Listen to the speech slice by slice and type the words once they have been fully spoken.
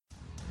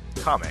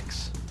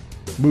Comics.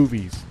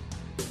 Movies.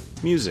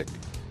 Music.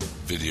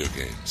 Video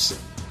games.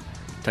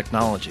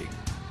 Technology.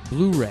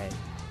 Blu-ray.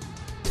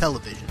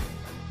 Television.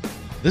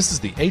 This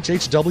is the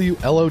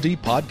HHW LOD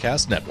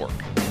Podcast Network.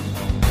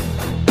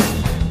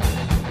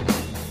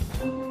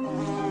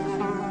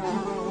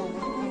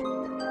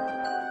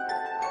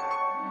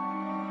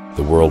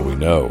 The world we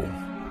know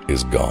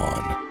is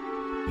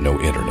gone. No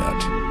internet,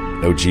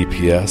 no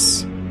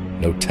GPS,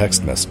 no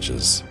text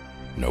messages,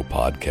 no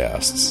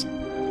podcasts.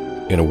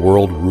 In a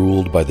world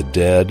ruled by the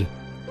dead,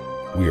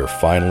 we are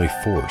finally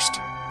forced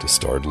to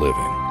start living.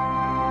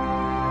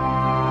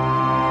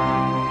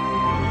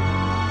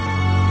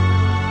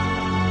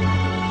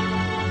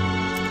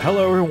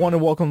 Hello, everyone,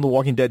 and welcome to the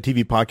Walking Dead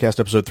TV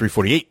Podcast, episode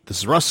 348. This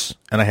is Russ,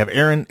 and I have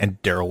Aaron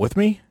and Daryl with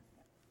me.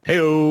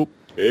 Heyo.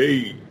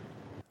 Hey.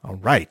 All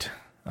right.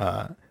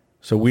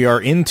 So we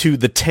are into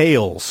the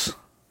tales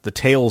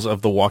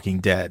of The Walking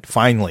Dead.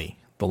 Finally,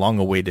 the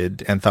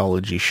long-awaited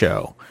anthology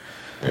show.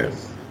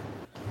 Yes.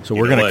 So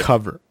we're going to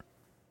cover...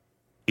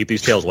 Keep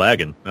these tails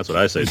wagging. That's what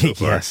I say so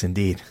far. Yes,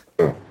 indeed.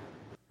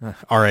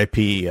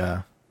 R.I.P.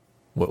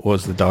 What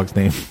was the dog's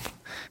name?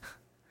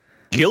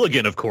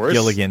 Gilligan, of course.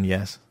 Gilligan,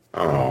 yes.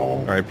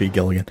 Oh. R.I.P.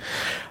 Gilligan.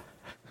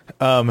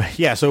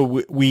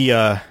 So we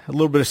a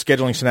little bit of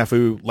scheduling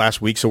snafu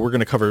last week, so we're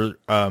going to cover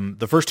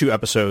the first two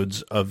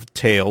episodes of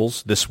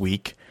Tales this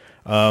week.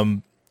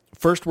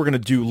 First, we're going to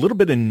do a little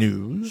bit of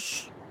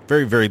news,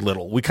 very, very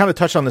little. We kind of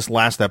touched on this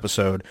last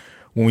episode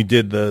when we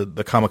did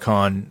the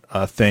Comic-Con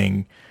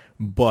thing,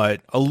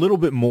 but a little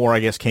bit more, I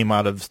guess, came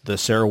out of the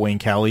Sarah Wayne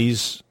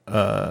Callies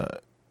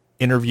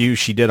interview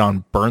she did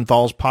on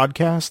Bernthal's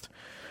podcast.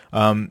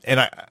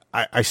 And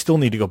I still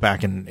need to go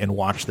back and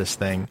watch this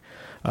thing.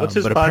 What's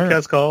his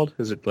podcast called?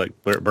 Is it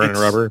like Burning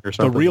Rubber or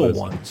something? The Real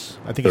Ones.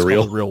 I think it's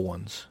called The Real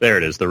Ones. There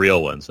it is, The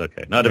Real Ones.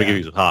 Okay. Not to be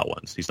confused with Hot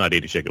Ones. He's not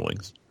eating chicken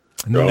wings.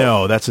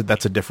 No, that's a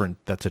different...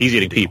 He's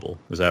eating deal. people.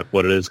 Is that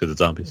what it is? Because it's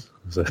zombies?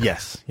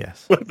 Yes.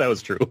 What if that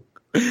was true?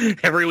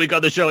 Every week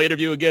on the show, I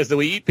interview a guest that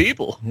we eat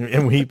people.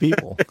 And we eat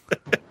people.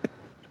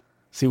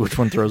 See which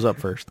one throws up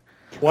first.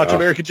 Watch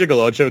American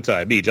Gigolo on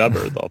Showtime. Me, John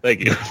Bernthal.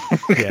 Thank you.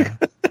 Yeah.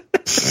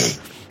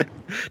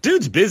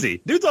 Dude's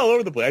busy. Dude's all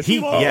over the place. He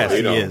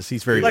is.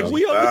 He's very like busy.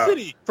 We Own the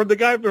City from the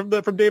guy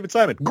from David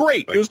Simon.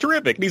 Great. It was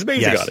terrific. And he's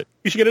amazing on it.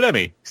 He should get an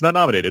Emmy. He's not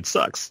nominated. It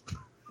sucks.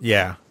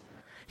 Yeah.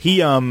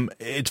 He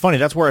it's funny,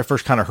 that's where I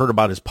first kind of heard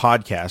about his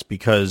podcast,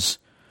 because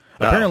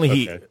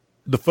apparently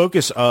the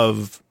focus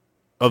of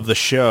the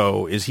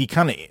show is he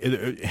kind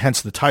of,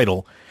 hence the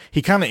title,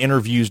 he kind of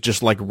interviews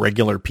just like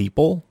regular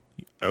people.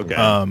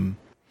 Okay.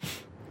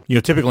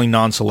 Typically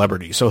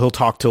non-celebrities. So he'll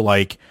talk to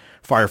like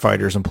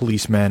firefighters and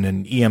policemen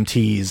and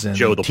EMTs and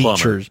Joe the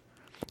teachers.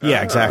 Plumber.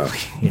 Yeah, exactly.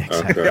 Yeah,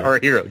 exactly. Our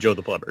hero, Joe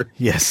the Plumber.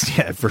 Yes,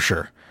 yeah, for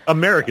sure.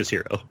 America's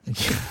hero.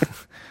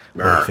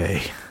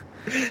 Okay.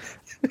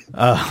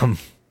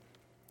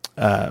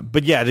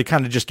 But yeah, to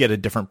kind of just get a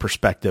different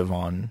perspective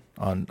on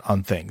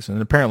things,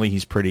 and apparently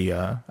he's pretty.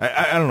 I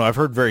don't know. I've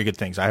heard very good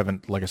things. I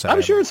haven't, like I said.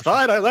 I'm sure it's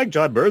fine. I like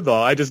John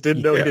Bernthal. I just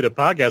didn't know he did a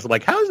podcast. I'm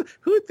like, how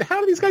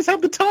do these guys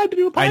have the time to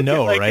do a podcast? I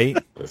know, right?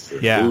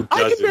 Yeah,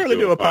 I can barely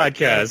do a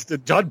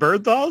podcast. John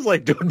Bernthal's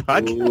like doing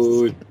podcasts.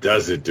 Who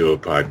doesn't do a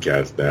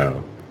podcast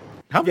now?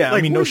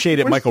 No shade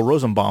at Michael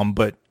Rosenbaum,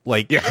 but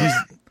like he's.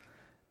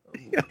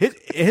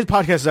 His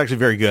podcast is actually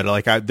very good.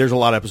 Like, there's a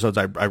lot of episodes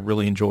I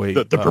really enjoy.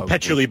 The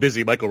perpetually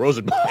busy Michael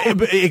Rosenbaum.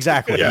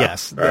 Exactly. Yeah,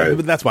 yes, right.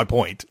 That's my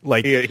point.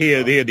 Like he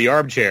had the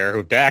armchair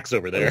with Dax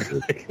over there.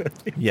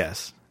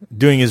 Yes,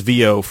 doing his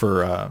VO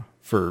for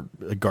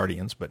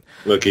Guardians. But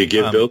look, he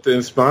get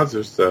built-in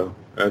sponsors, so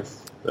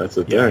that's a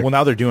thing. Well,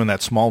 now they're doing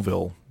that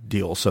Smallville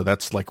deal, so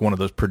that's like one of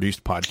those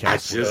produced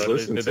podcasts. I just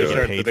listened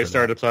to it. Did they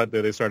start a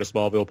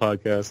Smallville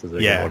podcast? Is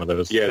one of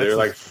those? Yeah, they're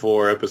like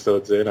 4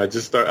 episodes in. I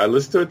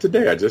listened to it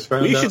today. I just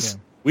found out.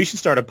 We should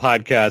start a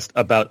podcast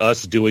about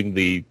us doing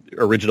the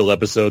original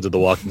episodes of The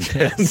Walking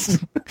Dead,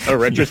 a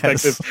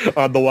retrospective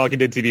on The Walking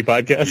Dead TV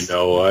podcast. You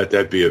know what?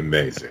 That'd be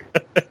amazing.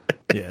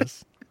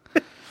 Yes.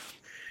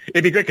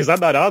 It'd be great because I'm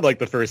not on like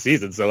the first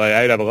season, so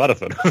I'd have a lot of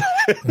fun.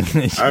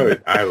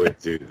 I would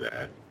do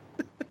that.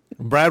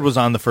 Brad was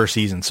on the first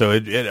season, so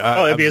it'd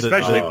be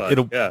especially fun.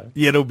 It'll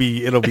be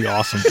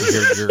awesome to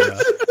hear your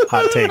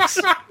hot takes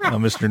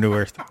on Mr. New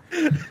Earth.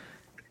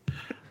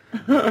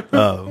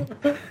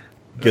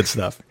 Good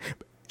stuff.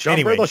 John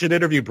Bernthal should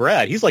interview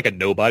Brad. He's like a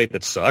nobody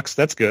that sucks.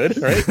 That's good,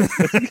 right?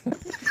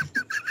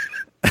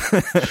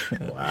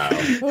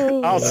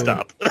 Wow. I'll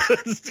stop.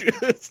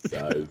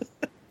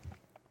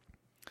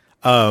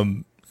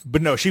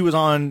 But no, she was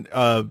on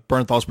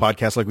Bernthal's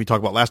podcast like we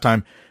talked about last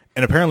time,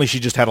 and apparently she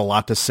just had a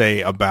lot to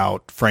say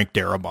about Frank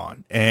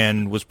Darabont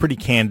and was pretty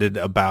candid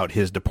about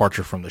his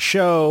departure from the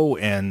show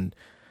and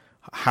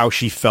how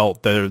she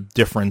felt the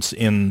difference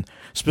in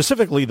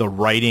specifically the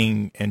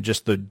writing and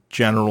just the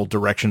general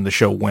direction the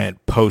show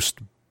went post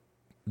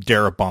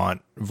Darabont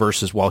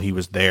versus while he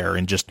was there,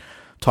 and just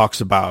talks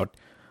about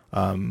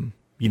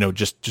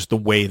just the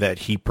way that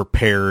he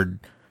prepared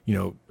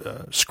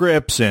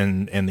scripts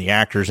and the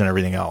actors and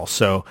everything else.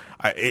 So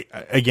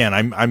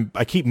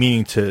I keep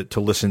meaning to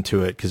listen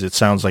to it because it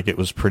sounds like it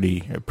was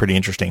pretty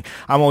interesting.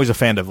 I'm always a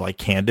fan of like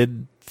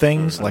candid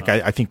things. Like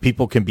I think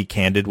people can be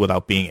candid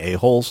without being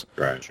a-holes.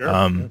 Right.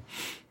 Sure.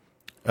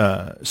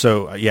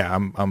 So yeah,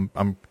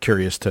 I'm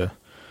curious to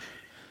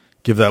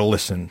give that a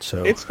listen.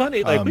 So it's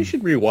funny. Like we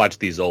should rewatch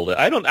these old.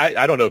 I don't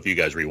know if you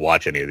guys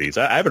rewatch any of these.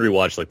 I haven't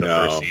rewatched like the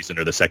first season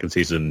or the second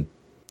season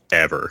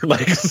ever.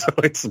 Like, so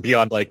it's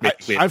beyond like.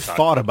 I've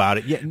thought about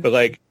it. Yeah, but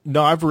like,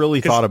 no, I've really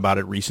thought about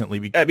it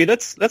recently. I mean,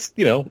 that's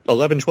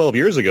 11, 12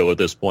 years ago at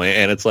this point,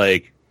 and it's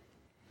like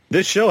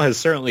this show has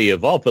certainly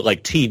evolved, but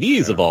like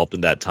TV's evolved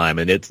in that time,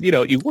 and it's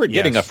you weren't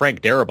getting a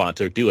Frank Darabont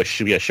to be a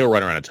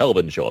showrunner on a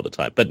television show all the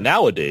time, but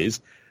nowadays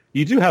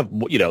you do have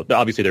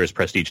obviously there's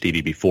prestige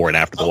TV before and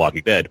after The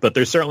Walking Dead, but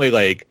there's certainly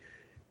like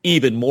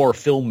even more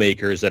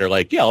filmmakers that are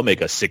like, I'll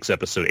make a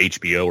 6-episode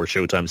HBO or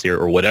Showtime's here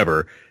or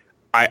whatever.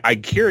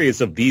 I'm curious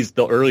if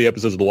the early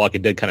episodes of The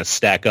Walking Dead kind of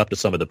stack up to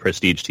some of the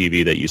prestige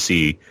TV that you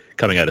see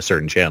coming out of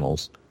certain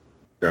channels.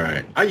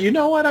 Right. You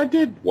know what? I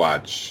did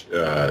watch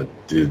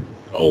the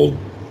old,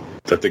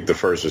 I think the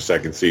first or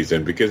second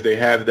season, because they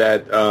have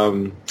that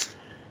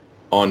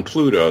on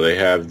Pluto. They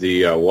have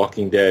the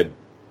Walking Dead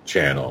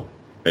channel,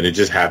 and it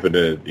just happened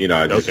to,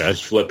 I just was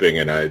flipping,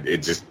 and it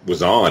just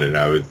was on, and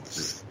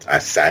I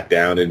sat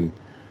down and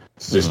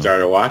just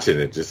started watching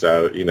it, just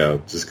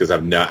because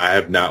I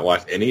have not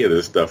watched any of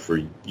this stuff for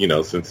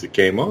since it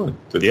came on,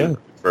 it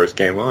first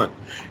came on.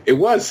 It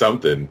was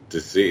something to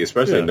see,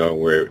 especially knowing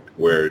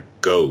where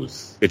it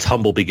goes. It's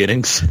humble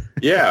beginnings.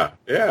 Yeah,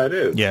 it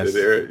is.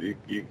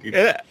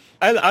 Yes.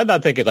 I'm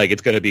not thinking like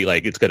it's going to be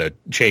like it's going to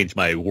change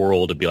my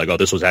world and be like, oh,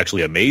 this was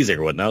actually amazing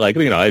or whatnot. Like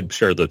I'm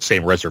sure the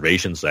same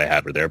reservations I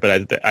have are there,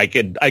 but I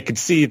could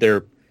see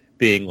there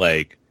being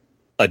like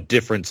a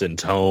difference in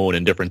tone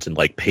and difference in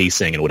like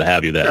pacing and what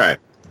have you that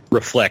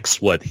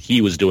reflects what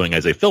he was doing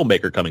as a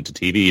filmmaker coming to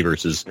TV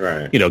versus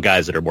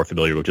guys that are more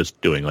familiar with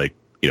just doing like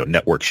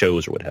network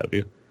shows or what have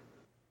you.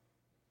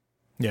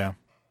 Yeah,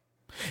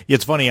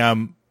 it's funny.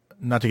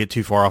 Not to get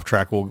too far off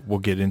track, we'll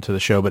get into the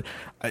show, but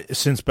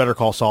since Better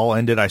Call Saul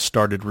ended, I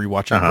started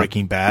rewatching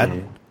Breaking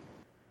Bad,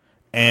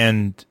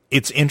 and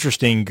it's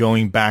interesting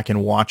going back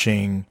and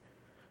watching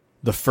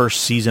the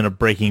first season of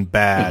Breaking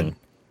Bad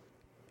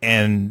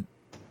and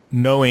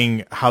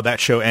knowing how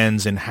that show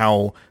ends and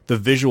how the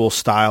visual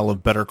style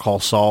of Better Call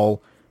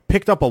Saul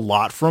picked up a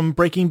lot from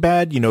Breaking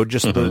Bad,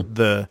 just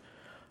the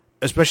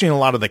especially in a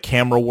lot of the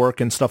camera work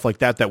and stuff like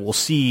that we'll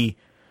see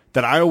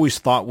that I always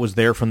thought was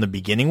there from the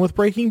beginning with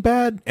Breaking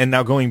Bad. And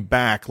now going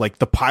back, like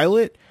the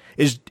pilot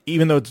is,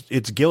 even though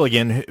it's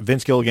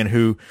Vince Gilligan,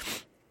 who,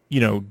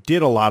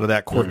 did a lot of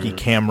that quirky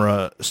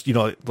camera,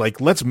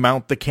 like let's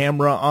mount the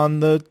camera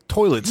on the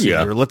toilet seat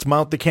or let's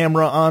mount the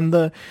camera on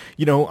the,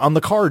 on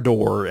the car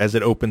door as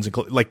it opens and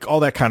like all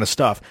that kind of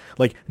stuff.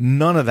 Like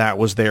none of that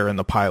was there in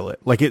the pilot.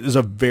 Like it is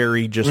a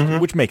very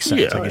which makes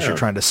sense. I guess you're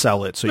trying to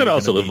sell it. So it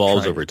also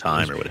evolves over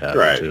time or what have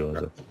you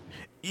too.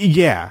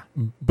 Yeah,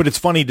 but it's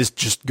funny to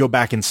just go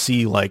back and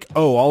see like,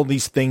 all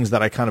these things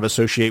that I kind of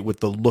associate with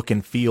the look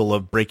and feel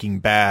of Breaking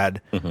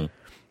Bad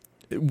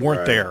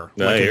weren't there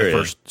in the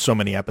first so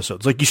many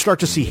episodes. Like you start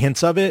to see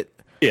hints of it.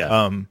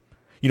 Yeah.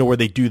 Where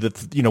they do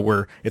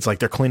where it's like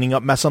they're cleaning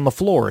up mess on the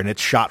floor and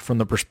it's shot from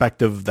the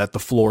perspective that the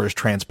floor is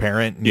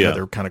transparent and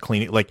they're kind of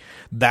cleaning. Like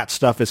that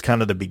stuff is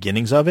kind of the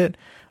beginnings of it,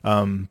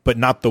 but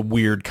not the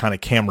weird kind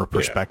of camera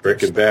perspective.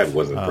 Breaking Bad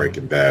wasn't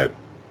Breaking Bad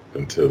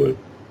until it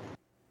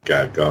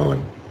got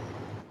going.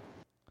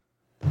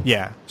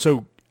 Yeah,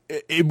 so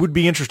it would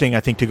be interesting,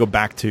 I think, to go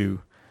back to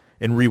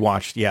and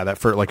rewatch, that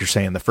for like you're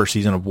saying, the first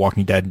season of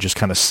Walking Dead and just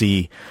kind of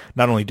see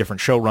not only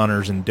different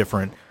showrunners and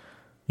different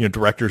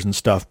directors and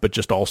stuff, but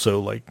just also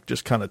like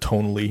just kind of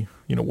tonally,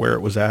 where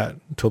it was at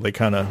until they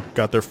kind of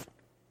got their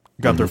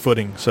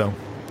footing. So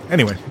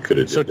anyway,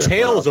 so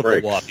Tales of The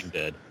Walking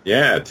Dead.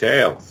 Yeah,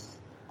 Tales.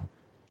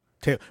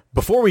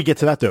 Before we get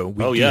to that, though,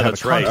 we have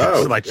that's a right. contest.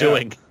 What am I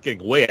doing?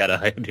 Getting way out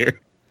of hand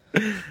here.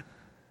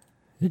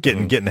 You're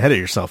getting ahead of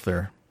yourself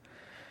there.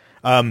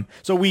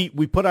 So we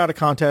put out a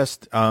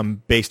contest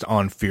based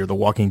on Fear the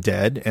Walking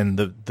Dead and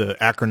the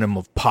acronym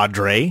of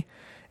Padre,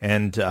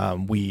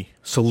 and we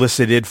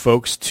solicited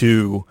folks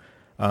to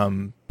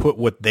put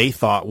what they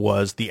thought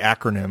was the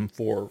acronym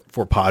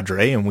for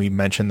Padre, and we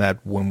mentioned that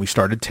when we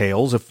started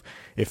Tales,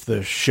 if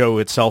the show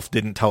itself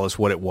didn't tell us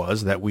what it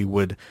was, that we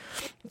would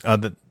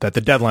that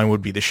the deadline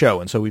would be the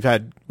show. And so we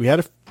had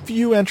a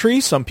few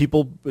entries. Some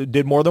people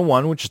did more than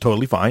one, which is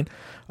totally fine.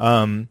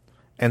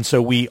 And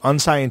so we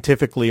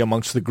unscientifically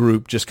amongst the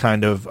group just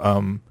kind of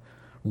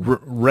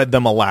read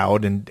them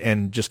aloud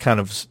and just kind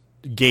of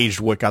gauged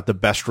what got the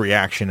best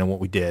reaction and what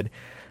we did.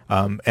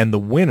 And the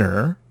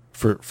winner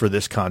for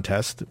this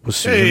contest was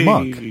Susan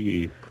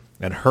Monk.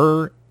 And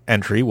her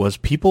entry was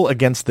People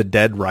Against the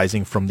Dead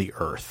Rising from the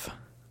Earth.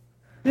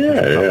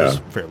 That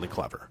was fairly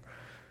clever.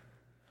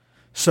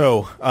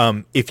 So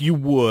if you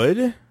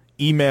would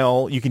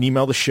you can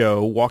email the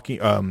show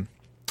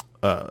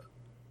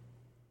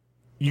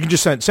you can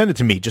just send it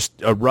to me, just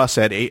Russ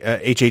at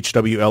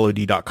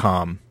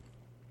hhwlod.com.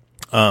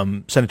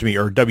 Send it to me,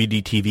 or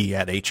WDTV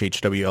at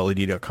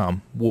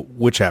hhwlod.com,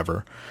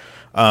 whichever.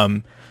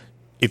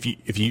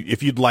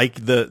 If you'd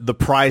like the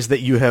prize that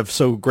you have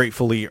so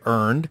gratefully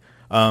earned,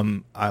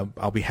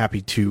 I'll be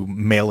happy to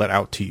mail it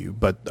out to you.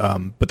 But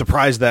the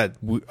prize that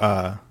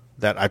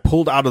I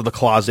pulled out of the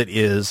closet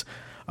is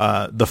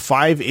the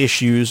 5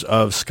 issues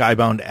of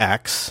Skybound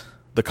X,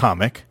 the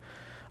comic.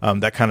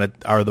 That kind of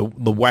are the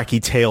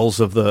wacky tales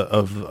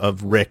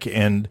of Rick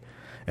and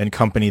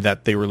company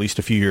that they released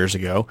a few years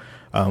ago,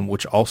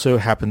 which also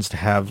happens to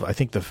have, I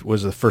think,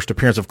 was the first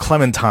appearance of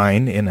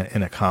Clementine in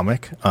a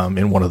comic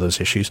in one of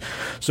those issues.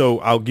 So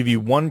I'll give you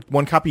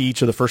one copy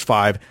each of the first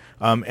 5,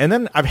 and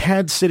then I've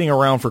had sitting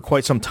around for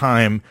quite some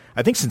time,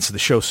 I think since the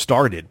show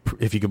started,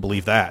 if you could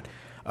believe that,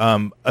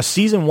 a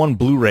season 1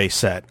 Blu-ray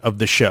set of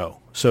the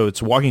show. So it's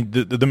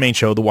the main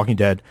show, The Walking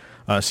Dead,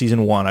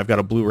 season 1. I've got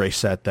a Blu-ray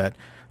set that.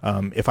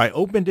 If I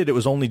opened it, it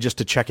was only just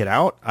to check it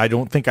out. I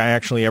don't think I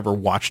actually ever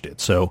watched it.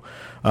 So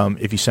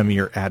if you send me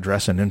your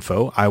address and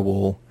info, I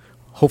will,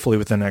 hopefully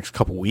within the next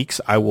couple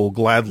weeks, I will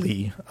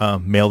gladly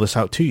mail this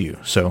out to you.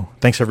 So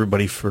thanks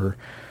everybody for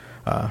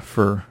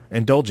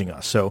indulging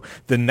us. So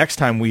the next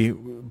time we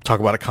talk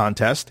about a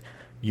contest,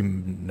 you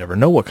never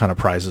know what kind of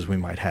prizes we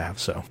might have.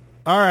 So,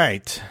 all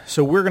right.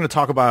 So we're going to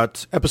talk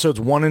about episodes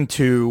 1 and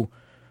 2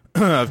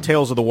 of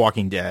Tales of the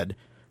Walking Dead.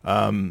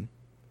 And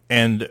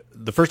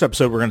the first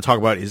episode we're going to talk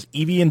about is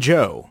Evie and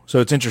Joe.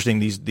 So it's interesting.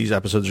 These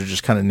episodes are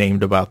just kind of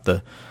named about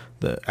the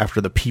after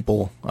the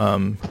people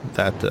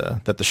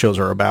that the shows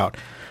are about.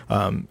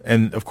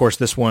 And of course,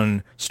 this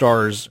one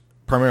stars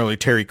primarily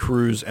Terry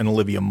Crews and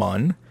Olivia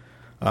Munn.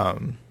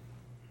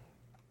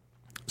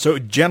 So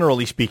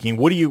generally speaking,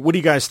 what do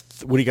you guys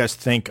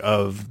think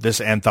of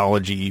this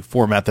anthology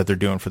format that they're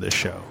doing for this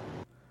show?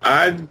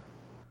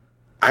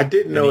 I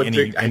didn't know I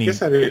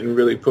guess I didn't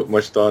really put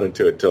much thought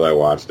into it till I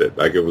watched it.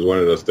 Like, it was one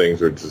of those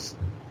things where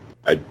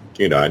I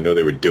know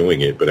they were doing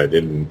it, but I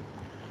didn't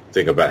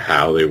think about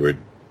how they would,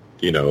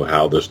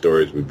 how the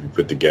stories would be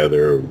put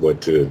together, or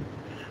what they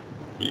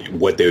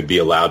would be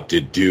allowed to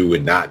do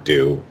and not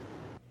do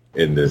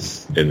in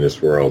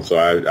this world. So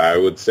I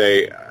would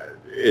say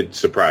it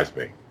surprised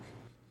me.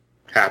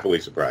 Happily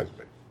surprised me.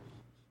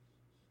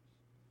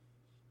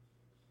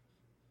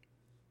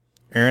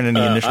 Aaron,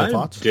 any initial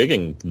thoughts? I'm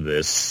digging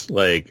this.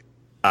 Like,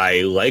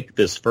 I like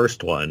this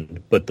first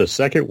one, but the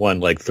second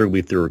one, like, threw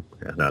me through,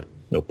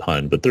 no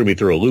pun, but threw me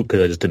through a loop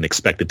because I just didn't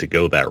expect it to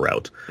go that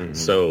route. Mm-hmm.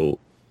 So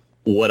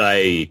what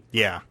I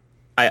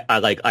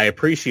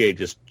appreciate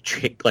just,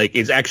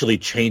 it's actually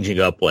changing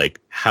up, like,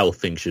 how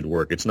things should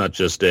work. It's not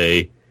just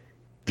the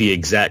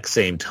exact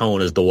same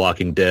tone as The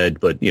Walking Dead,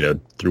 but,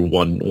 through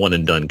one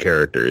and done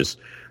characters.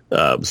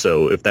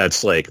 So if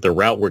that's, like, the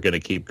route we're going to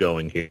keep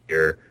going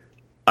here,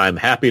 I'm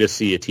happy to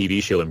see a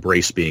TV show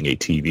embrace being a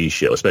TV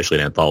show, especially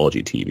an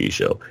anthology TV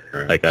show.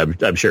 Right. Like,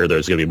 I'm sure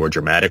there's going to be more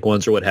dramatic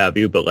ones or what have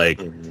you, but, like,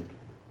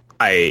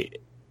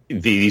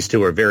 these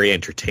two are very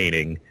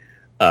entertaining,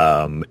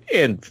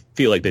 and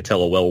feel like they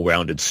tell a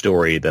well-rounded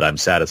story that I'm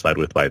satisfied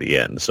with by the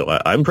end. So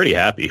I'm pretty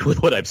happy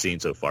with what I've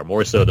seen so far,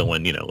 more so than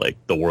when, like,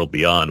 The World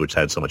Beyond, which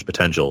had so much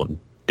potential and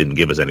didn't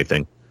give us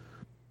anything.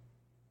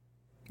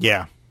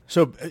 Yeah.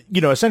 So,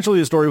 essentially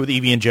the story with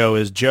Evie and Joe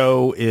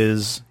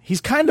is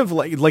he's kind of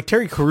like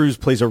Terry Crews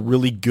plays a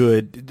really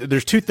good,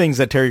 there's 2 things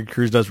that Terry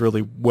Crews does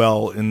really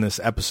well in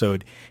this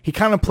episode. He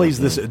kind of plays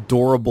this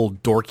adorable,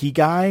 dorky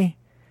guy,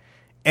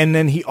 and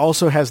then he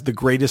also has the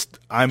greatest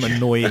I'm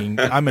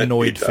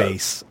annoyed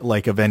face,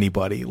 like, of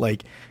anybody.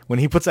 Like, when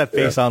he puts that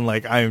face on,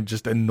 like, I'm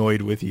just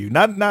annoyed with you.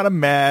 Not a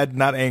mad,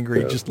 not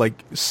angry, just,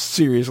 like,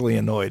 seriously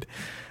annoyed.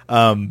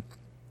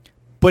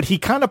 But he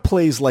kind of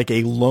plays like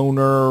a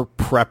loner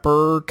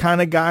prepper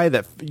kind of guy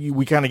that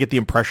we kind of get the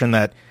impression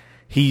that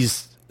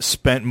he's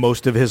spent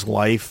most of his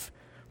life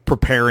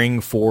preparing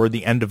for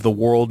the end of the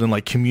world and,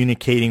 like,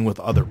 communicating with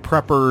other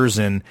preppers.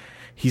 And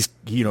he's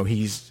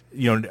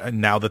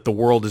now that the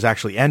world has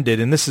actually ended,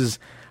 and this is,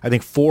 I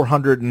think,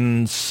 400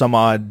 and some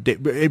odd,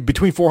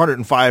 between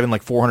 405 and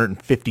like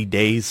 450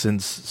 days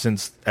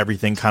since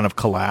everything kind of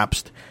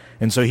collapsed.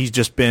 And so he's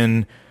just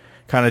been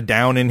kind of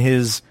down in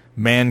his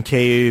man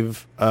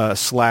cave /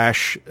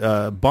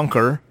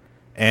 bunker,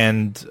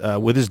 and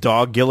with his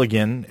dog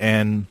Gilligan,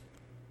 and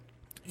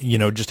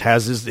just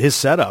has his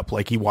setup.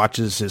 Like, he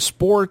watches his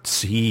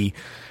sports, he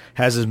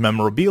has his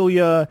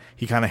memorabilia,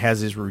 he kind of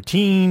has his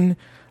routine.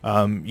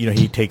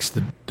 He takes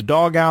the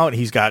dog out,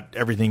 he's got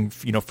everything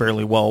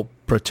fairly well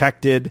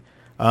protected.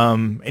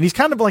 And he's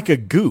kind of like a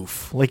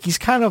goof. Like, he's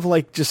kind of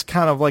like a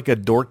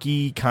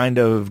dorky kind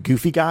of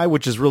goofy guy,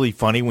 which is really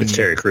funny when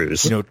Terry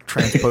Crews,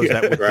 transpose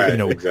that with, right,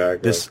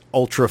 exactly. this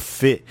ultra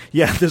fit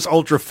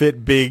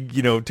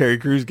big, Terry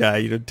Crews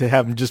guy, to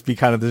have him just be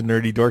kind of this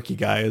nerdy dorky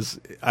guy is,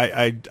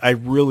 I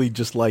really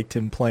just liked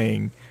him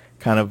playing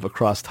kind of a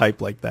cross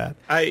type like that.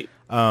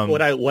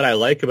 What I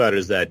like about it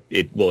is that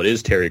it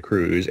is Terry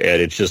Crews,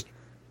 and it's just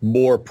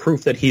more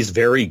proof that he's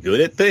very good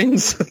at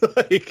things.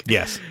 Like,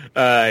 yes.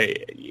 I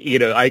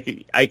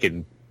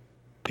can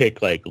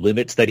nitpick like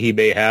limits that he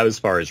may have as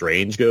far as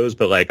range goes,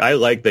 but like I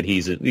like that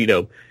he's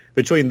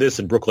between this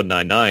and Brooklyn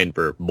Nine-Nine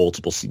for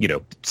multiple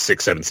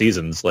 6-7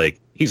 seasons, like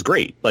he's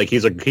great. Like he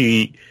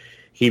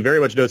very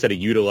much knows how to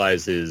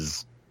utilize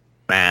his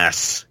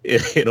mass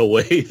in a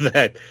way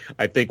that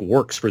I think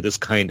works for this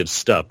kind of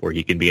stuff where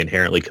he can be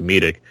inherently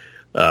comedic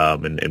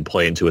and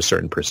play into a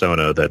certain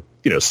persona that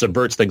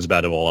subverts things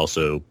about him while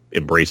also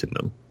embracing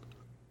them.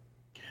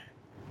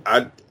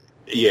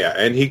 Yeah,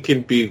 and he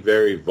can be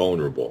very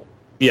vulnerable.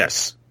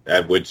 Yes.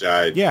 I believe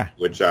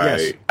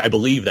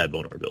that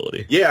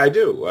vulnerability. Yeah, I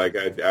do. Like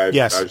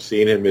I've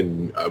seen him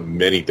in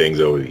many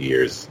things over the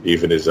years,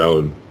 even his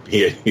own.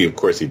 He of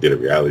course he did a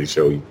reality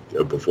show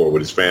before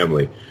with his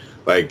family.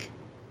 Like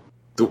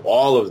through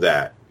all of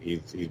that,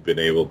 he's been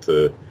able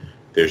to.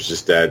 There's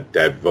just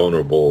that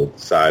vulnerable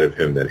side of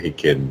him that he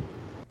can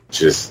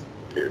just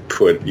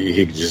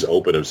he can just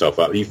open himself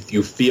up.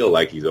 You feel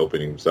like he's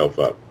opening himself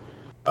up.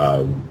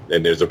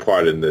 And there's a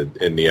part in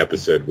the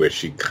episode where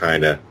she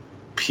kind of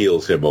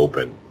peels him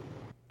open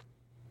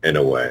in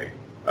a way,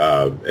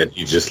 and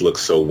he just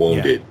looks so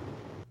wounded.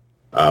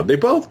 Yeah. They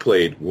both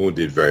played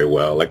wounded very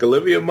well. Like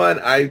Olivia Munn,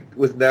 I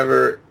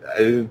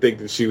didn't think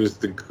that she was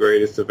the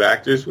greatest of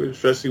actors,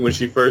 especially when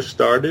she first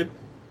started.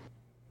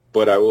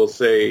 But I will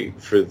say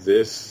for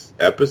this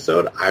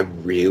episode, I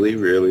really,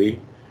 really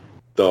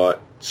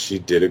thought she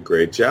did a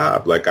great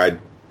job. Like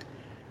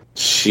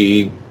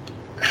she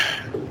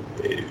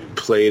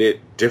played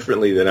it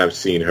differently than I've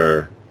seen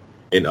her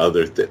in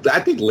other I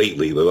think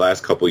lately, the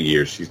last couple of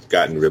years, she's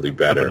gotten really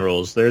better.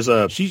 Rules.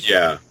 She's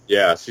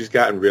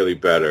gotten really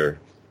better.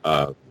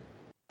 Go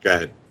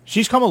ahead.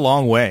 She's come a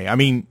long way. I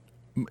mean,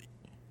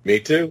 me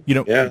too. Me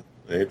too.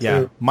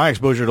 Yeah. My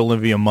exposure to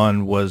Olivia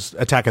Munn was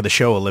Attack of the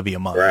Show Olivia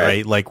Munn,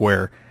 right? Like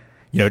where,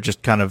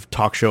 just kind of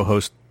talk show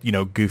host,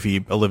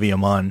 goofy Olivia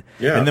Munn.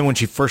 Yeah. And then when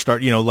she first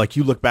started, like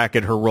you look back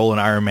at her role in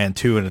Iron Man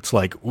 2 and it's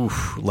like,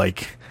 oof,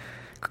 like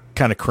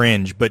kind of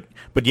cringe. But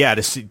yeah,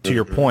 to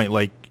your point,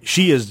 like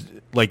she is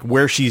like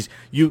where she's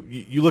you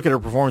look at her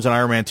performance in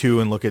Iron Man 2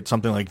 and look at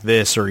something like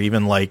this, or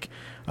even like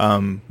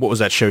what was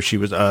that show she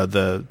was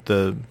the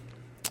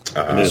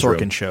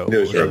Sorkin show,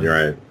 Newsroom,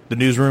 you're right, the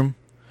Newsroom.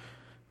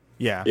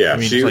 Yeah, yeah.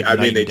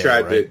 They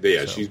tried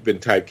to. She's been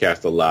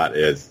typecast a lot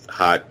as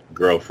hot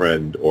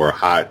girlfriend or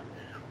hot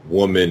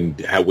woman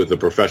with a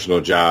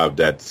professional job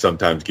that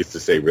sometimes gets to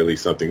say really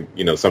something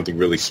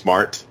really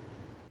smart.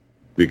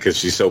 Because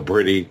she's so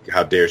pretty,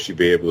 how dare she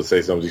be able to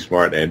say something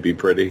smart and be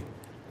pretty,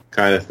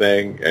 kind of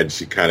thing. And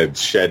she kind of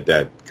shed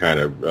that kind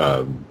of,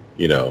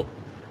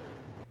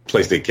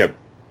 place they kept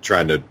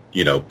trying to,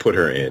 put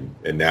her in.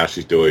 And now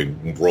she's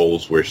doing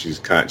roles where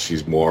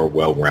she's more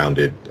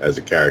well-rounded as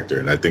a character.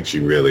 And I think she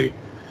really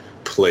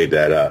played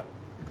that up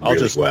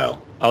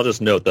well. I'll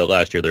just note that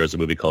last year there was a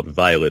movie called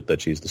Violet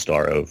that she's the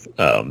star of.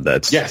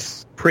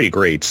 That's pretty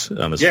great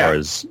as far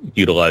as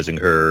utilizing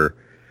her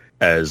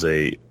as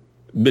a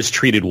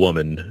mistreated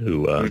woman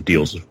who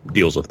deals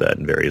with that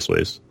in various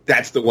ways.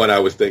 That's the one I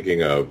was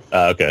thinking of.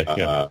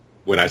 Okay.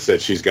 When I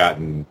said she's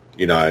gotten,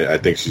 I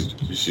think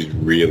she's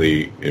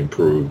really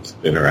improved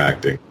in her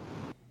acting.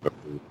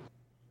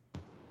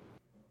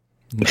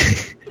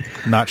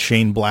 Not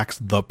Shane Black's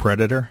The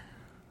Predator.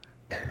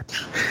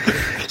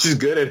 She's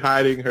good at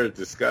hiding her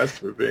disgust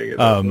for being in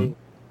that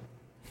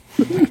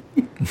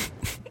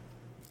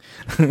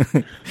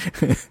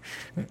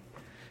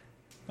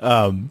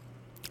movie.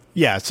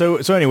 Yeah, so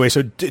anyway,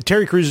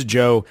 Terry Crews'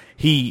 Joe,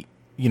 he,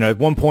 at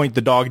one point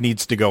the dog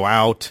needs to go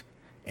out,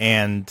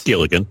 and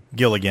Gilligan,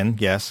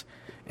 yes,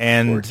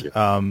 and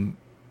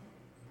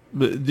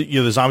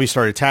the zombies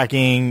start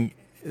attacking,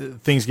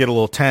 things get a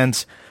little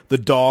tense, the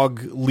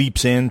dog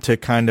leaps in to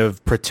kind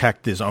of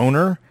protect his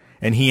owner,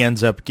 and he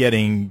ends up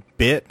getting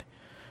bit,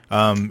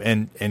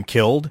 and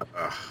killed,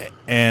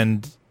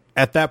 and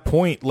at that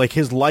point, like,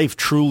 his life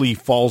truly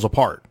falls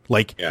apart.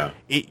 Like,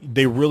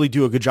 they really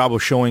do a good job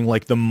of showing,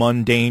 like, the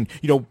mundane,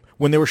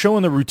 when they were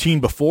showing the routine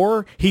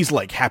before, he's,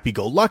 like,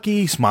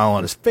 happy-go-lucky, smile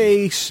on his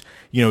face,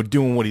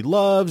 doing what he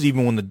loves,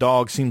 even when the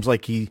dog seems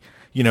like he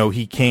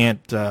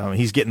can't,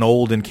 he's getting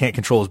old and can't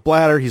control his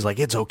bladder. He's like,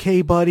 it's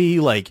okay,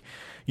 buddy. Like,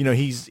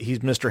 he's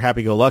Mr.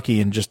 Happy-go-lucky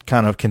and just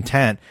kind of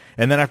content.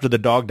 And then after the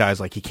dog dies,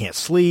 like, he can't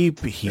sleep.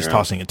 He's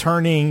tossing and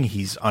turning.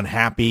 He's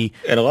unhappy.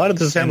 And a lot of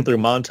this is happened through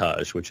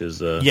montage, which is...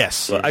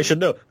 yes. Well, I should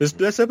know. This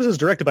episode is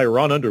directed by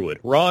Ron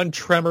Underwood. Ron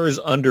Tremors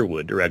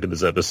Underwood directed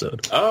this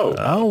episode.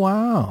 Oh,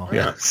 wow.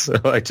 Yeah. So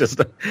I was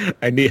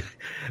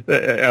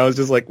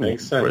just like,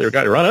 makes sense. We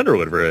got Ron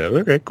Underwood for it.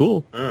 Okay,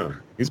 cool.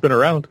 He's been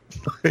around.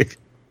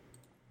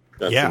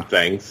 Some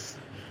things.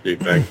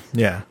 Big things.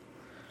 Yeah.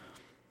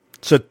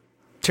 So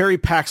Terry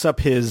packs up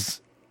his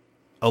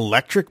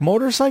electric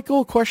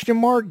motorcycle, ?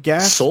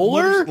 Gas?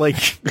 Solar?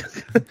 Like,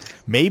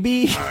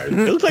 maybe? It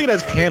looks like it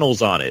has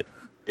panels on it.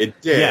 It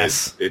did.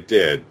 Yes. It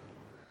did.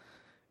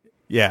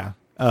 Yeah.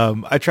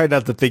 I tried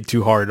not to think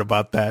too hard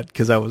about that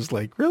because I was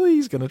like, really?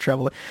 He's going to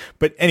travel?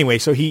 But anyway,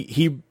 so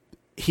he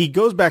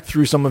goes back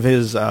through some of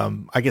his,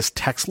 I guess,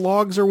 text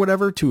logs or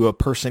whatever to a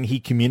person he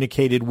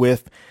communicated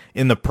with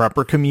in the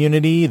prepper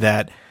community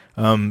that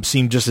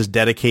seemed just as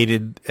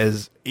dedicated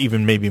as,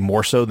 even maybe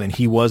more so than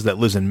he was, that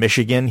lives in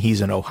Michigan.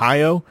 He's in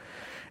Ohio.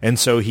 And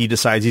so he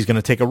decides he's going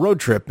to take a road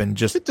trip and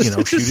just, shoot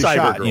a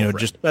shot.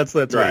 That's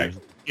right. Right.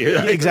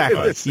 Yeah,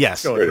 exactly.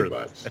 Yes. Pretty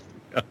much.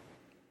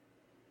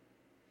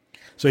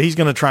 So he's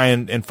going to try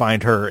and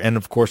find her. And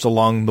of course,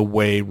 along the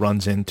way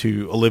runs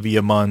into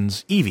Olivia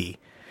Munn's Evie.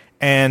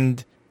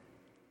 And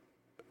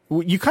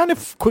you kind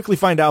of quickly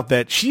find out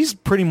that she's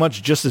pretty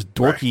much just as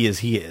dorky as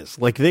he is.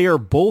 Like, they are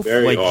both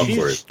very like,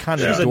 awkward. she's kind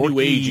of She's a dorky. new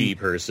agey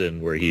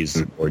person where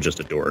he's or just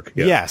a dork.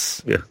 Yeah.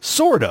 Yes. Yeah.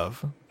 Sort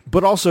of.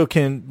 But also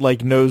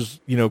knows,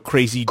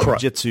 crazy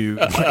jujitsu.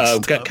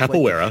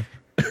 Capoeira.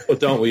 Well,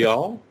 don't we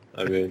all?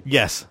 I mean,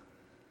 Yes.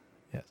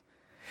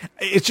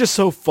 It's just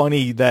so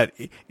funny that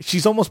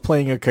she's almost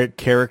playing a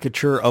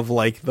caricature of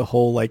like the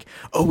whole like,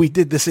 oh, we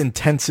did this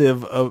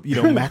intensive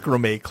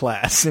macrame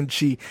class, and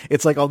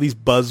it's like all these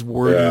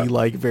buzzwordy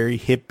like very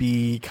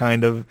hippie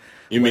kind of.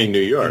 You mean New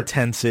York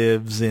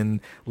intensives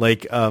and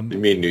like You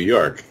mean New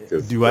York?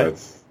 Do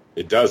what?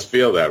 It does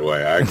feel that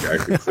way. I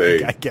could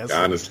say I guess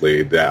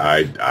honestly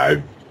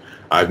that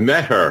I've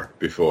met her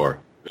before,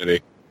 and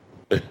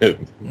they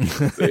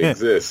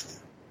exist.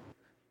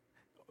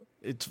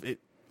 It's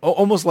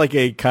almost like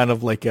a kind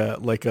of like a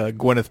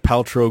Gwyneth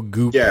Paltrow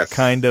goop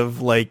kind of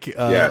like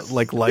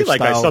lifestyle like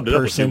I summed it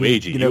up with person. new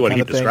agey. You want to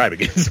keep describing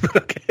it, but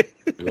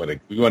okay.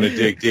 We want to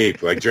dig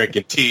deep, like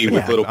drinking tea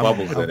with little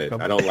bubbles in it.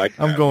 I don't like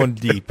that. I'm going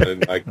deep. I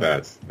didn't like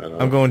that.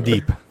 I'm going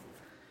deep.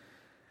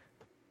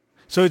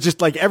 So it's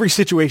just like every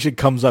situation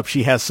comes up,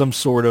 she has some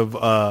sort of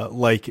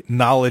like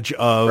knowledge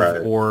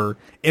of or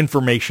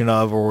information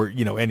of, or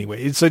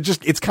anyway. It's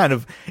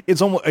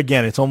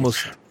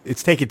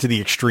it's taken to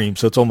the extreme.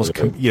 So it's almost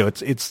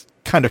it's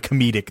kind of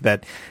comedic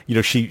that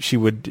she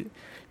would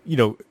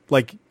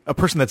like a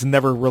person that's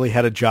never really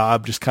had a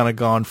job, just kind of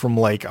gone from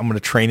like, I'm going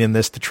to train in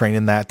this to train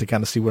in that to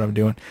kind of see what I'm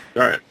doing.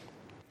 All right.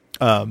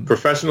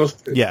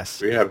 Professionals.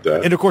 Yes, we have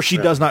that. And of course, she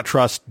does not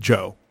trust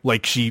Joe.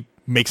 Like, she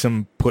makes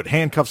him put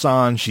handcuffs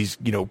on. She's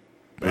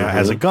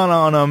has a gun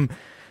on him.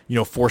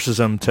 Forces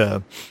him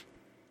to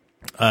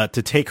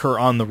take her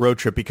on the road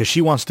trip because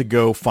she wants to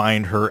go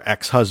find her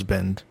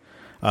ex-husband,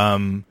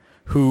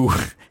 who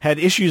had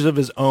issues of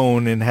his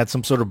own and had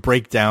some sort of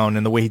breakdown.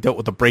 And the way he dealt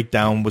with the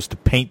breakdown was to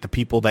paint the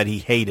people that he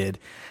hated.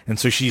 And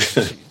so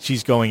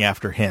she's going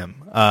after him.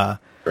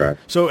 Right.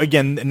 So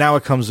again, now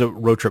it comes to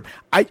road trip.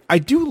 I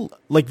do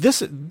like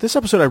this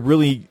episode.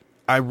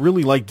 I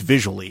really liked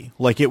visually.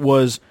 Like, it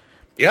was.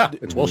 Yeah,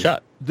 it's well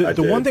shot.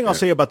 The one thing I'll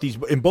say about these,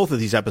 in both of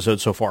these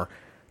episodes so far,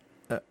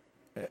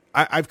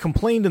 I've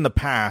complained in the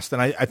past,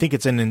 and I think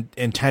it's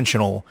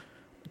intentional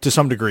to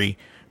some degree,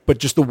 but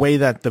just the way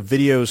that the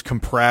video is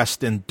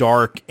compressed and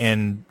dark,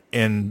 and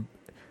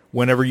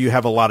whenever you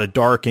have a lot of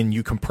dark and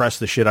you compress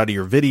the shit out of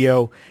your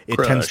video, it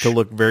tends to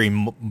look very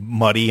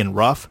muddy and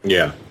rough.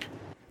 Yeah.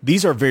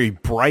 These are very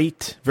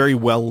bright, very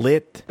well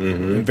lit,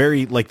 and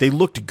very, like, they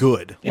looked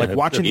good. Yeah, like,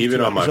 watching even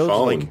these on my episodes,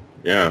 phone. like,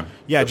 yeah,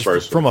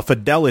 just from a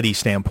fidelity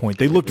standpoint,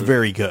 they looked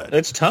very good.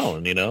 It's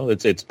tone,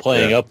 it's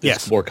playing up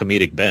this more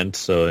comedic bent.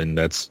 So, and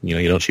that's,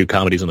 you don't shoot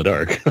comedies in the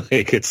dark.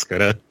 Like, it's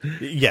gonna,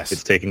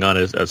 it's taking on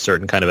a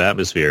certain kind of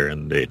atmosphere,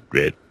 and it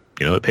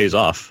pays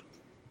off.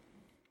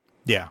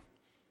 Yeah.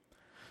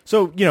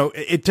 So,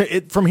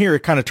 it from here,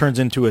 it kind of turns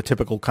into a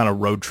typical kind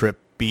of road trip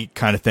beat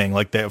kind of thing.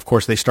 Like, of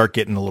course, they start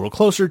getting a little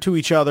closer to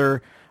each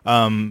other.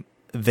 Of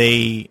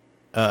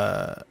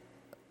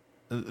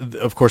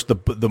course,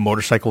 the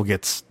motorcycle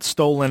gets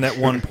stolen at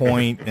one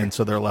point, and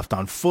so they're left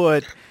on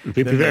foot.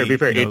 Be fair.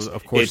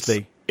 Of course,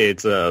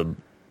 it's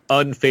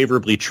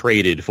unfavorably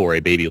traded for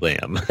a baby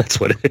lamb. That's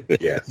what it is.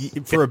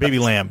 Yes. For a baby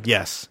lamb,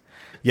 yes,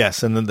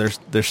 and then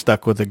they're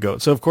stuck with a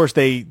goat. So of course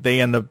they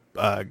end up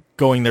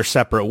going their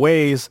separate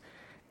ways,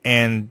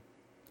 and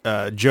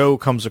Joe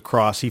comes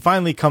across. He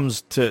finally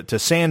comes to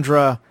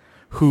Sandra,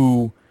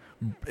 who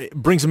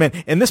brings him in,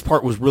 and this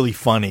part was really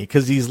funny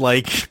because he's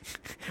like,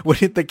 when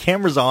the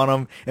camera's on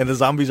him and the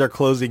zombies are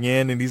closing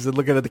in, and he's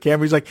looking at the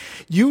camera, he's like,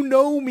 "You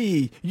know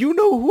me, you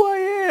know who I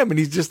am," and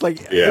he's just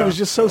like, it was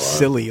just so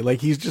silly. Like,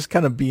 he's just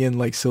kind of being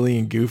like silly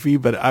and goofy,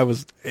 but I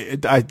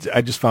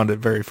just found it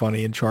very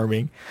funny and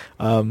charming.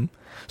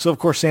 So of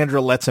course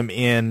Sandra lets him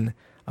in.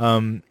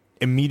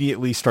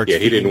 Immedially starts. Yeah,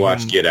 he didn't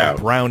watch Get Out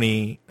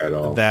brownie at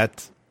all.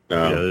 That.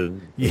 No.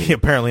 Yeah,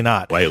 apparently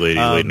not. White lady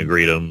waiting to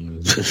greet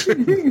him.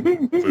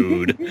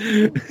 Food.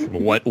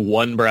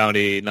 One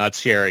brownie, not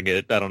sharing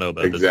it. I don't know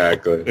about this.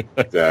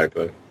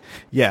 Exactly.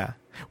 Yeah.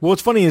 Well,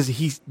 what's funny is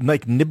he's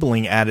like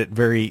nibbling at it,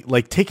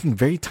 taking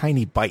very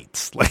tiny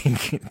bites. Like,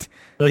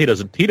 well, he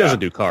doesn't do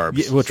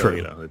carbs. Yeah, well, so, true.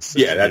 It's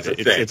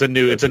a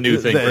new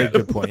thing.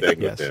 Good point.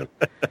 Yes.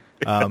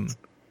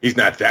 He's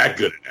not that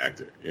good an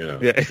actor, Yeah.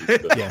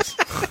 Yes.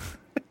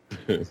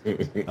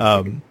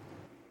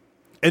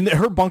 And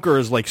her bunker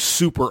is like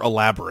super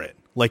elaborate.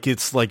 Like,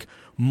 it's like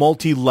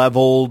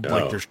multi-leveled.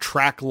 Like, there's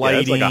track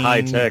lighting. It's like a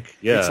high tech.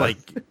 Yeah. It's like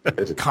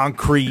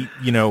concrete.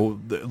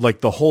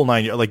 Like the whole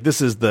nine. Like,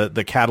 this is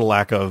the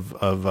Cadillac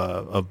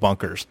of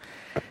bunkers.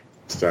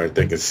 Started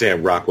thinking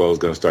Sam Rockwell was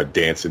going to start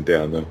dancing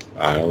down the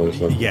aisle or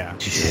something. Yeah.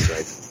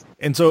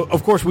 And so,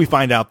 of course, we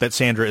find out that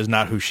Sandra is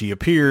not who she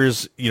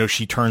appears. You know,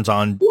 she turns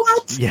on...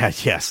 What? Yeah,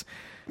 yes.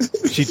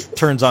 She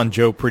turns on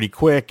Joe pretty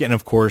quick, and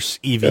of course,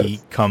 Evie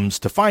comes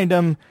to find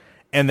him,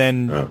 and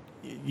then...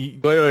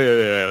 Wait.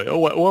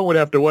 One would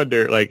have to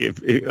wonder, like,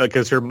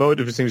 because her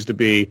motive seems to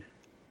be,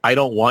 I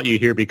don't want you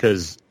here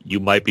because you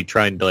might be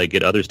trying to, like,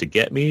 get others to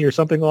get me or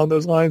something along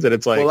those lines, and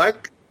it's like... Well,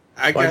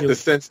 I got the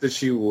sense that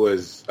she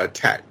was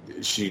attacked.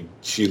 She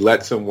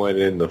let someone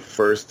in the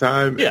first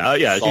time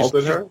and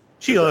assaulted her?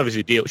 She's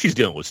obviously she's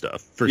dealing with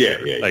stuff for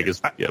sure. Yeah.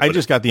 I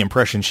just got the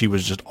impression she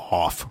was just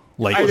off.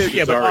 Like,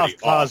 but off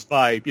caused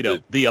by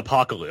the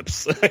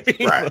apocalypse.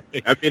 Right.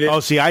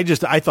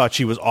 I thought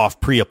she was off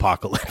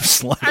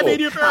pre-apocalypse.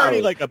 You're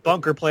already like a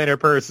bunker planner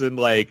person.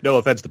 Like, no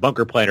offense to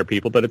bunker planner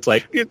people, but it's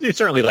like it's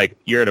certainly like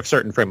you're in a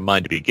certain frame of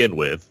mind to begin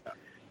with.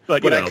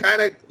 But I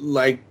kind of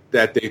like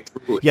that they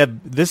threw it. Yeah,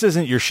 this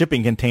isn't your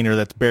shipping container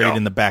that's buried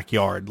in the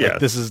backyard. Like,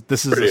 this is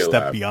a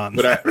step beyond.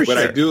 But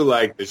I do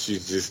like that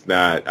she's just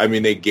not. I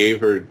mean, they gave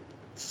her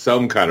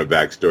some kind of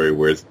backstory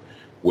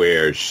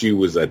where she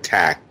was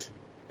attacked,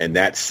 and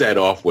that set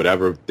off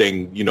whatever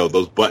thing,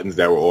 those buttons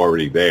that were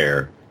already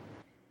there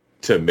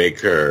to make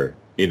her,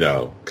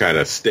 kind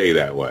of stay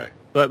that way.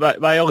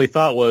 But my only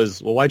thought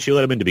was, well, why'd she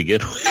let him in to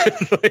begin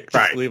with?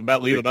 Right. Leave him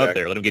out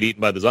there. Let him get eaten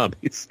by the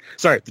zombies.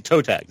 Sorry, the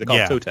toe tags. They call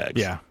them toe tags.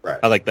 Yeah. Right.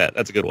 I like that.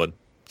 That's a good one.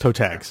 Toe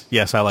tags.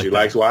 Yes, I like She that.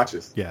 likes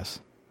watches. Yes.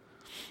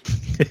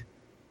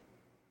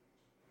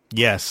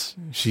 Yes.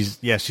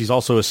 She's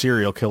also a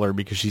serial killer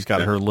because she's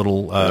got her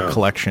little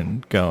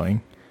collection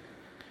going.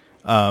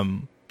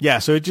 So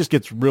it just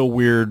gets real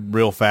weird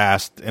real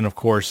fast. And, of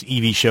course,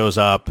 Evie shows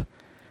up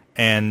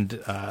and...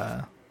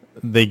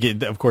 they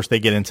get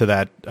into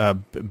that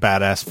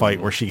badass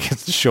fight where she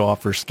gets to show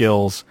off her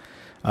skills,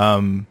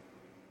 and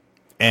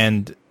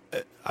then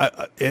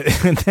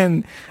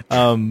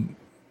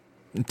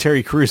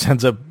Terry Crews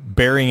ends up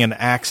burying an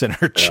axe in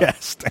her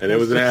chest, and it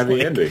was an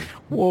happy ending.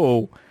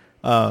 Whoa!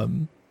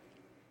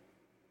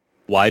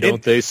 Why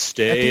don't they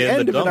stay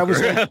in the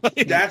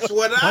bunker? That's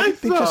what Why I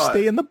didn't they just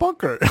stay in the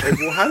bunker?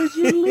 Well, how did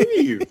you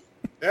leave?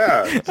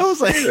 Yeah, I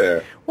was like,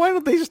 why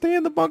don't they stay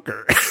in the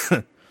bunker?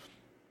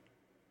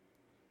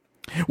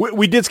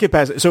 We did skip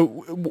past it.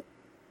 So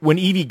when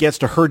Evie gets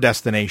to her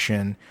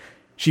destination,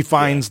 she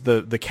finds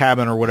the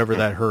cabin or whatever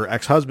that her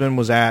ex-husband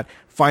was at,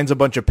 finds a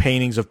bunch of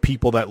paintings of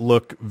people that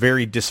look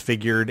very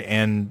disfigured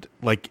and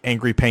like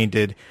angry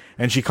painted,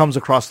 and she comes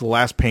across the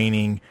last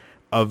painting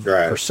of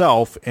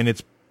herself, and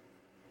it's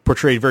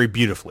portrayed very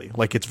beautifully.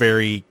 Like, it's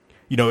very,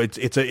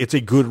 it's a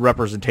good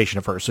representation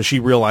of her. So she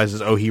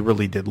realizes, oh, he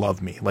really did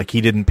love me. Like,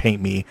 he didn't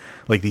paint me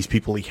like these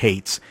people he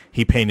hates.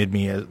 He painted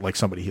me as like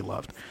somebody he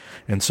loved.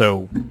 And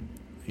so...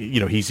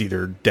 he's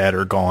either dead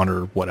or gone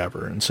or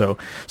whatever. And so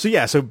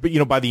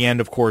by the end,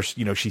 of course,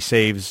 she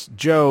saves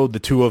Joe. The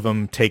two of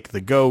them take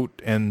the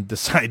goat and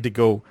decide to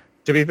go.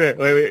 To be fair,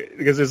 wait,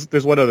 because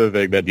there's one other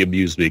thing that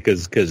amused me,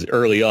 because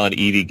early on,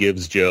 Evie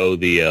gives Joe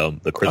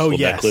the crystal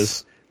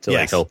necklace to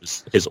like help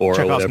his aura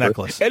Chekhov's or whatever.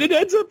 Necklace. And it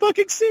ends up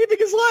fucking saving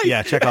his life.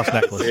 Yeah, Chekhov's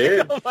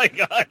necklace. Oh my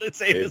god, it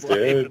saved his life.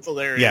 It's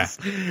hilarious.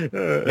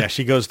 Yeah,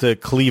 she goes to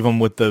cleave him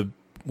with the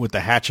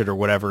hatchet or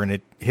whatever, and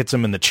it hits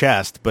him in the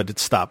chest, but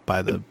it's stopped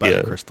by the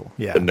crystal.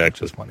 Yeah, the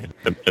neck was funny.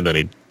 And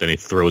then he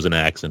throws an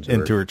axe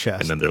into her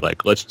chest, and then they're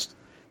like,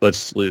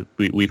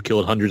 we've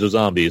killed hundreds of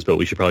zombies, but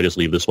we should probably just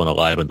leave this one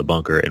alive in the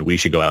bunker, and we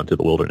should go out into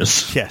the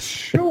wilderness. Yes,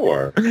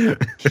 sure.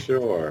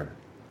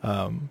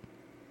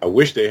 I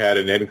wish they had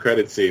an end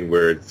credit scene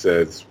where it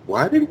says,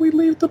 "Why did we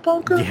leave the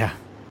bunker?" Yeah,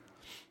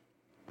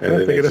 and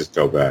then they just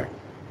go back.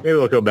 Maybe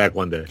they'll go back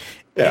one day.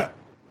 Yeah.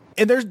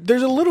 And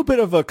there's a little bit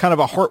of a kind of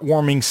a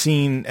heartwarming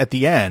scene at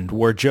the end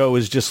where Joe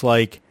is just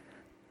like,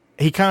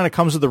 he kind of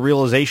comes to the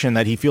realization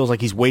that he feels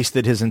like he's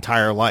wasted his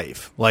entire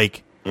life.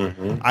 Like,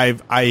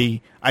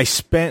 I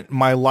spent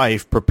my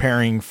life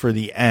preparing for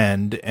the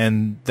end,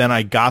 and then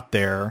I got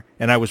there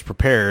and I was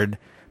prepared,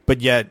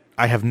 but yet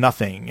I have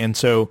nothing. And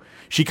so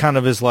she kind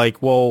of is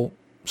like, well,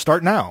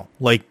 start now.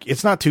 Like,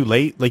 it's not too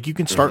late. Like, you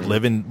can start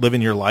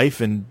living your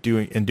life and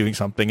doing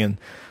something. And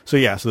so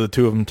the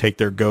two of them take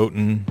their goat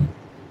and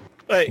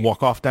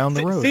walk off down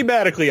the road.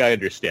 Thematically, I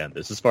understand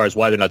this. As far as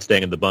why they're not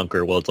staying in the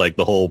bunker, well, it's like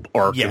the whole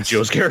arc of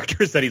Joe's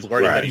character is that he's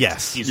learning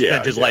that he's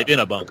spent his life in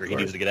a bunker. He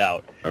needs to get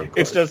out.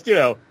 It's just,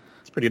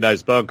 it's a pretty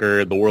nice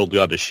bunker. The world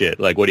gone to shit.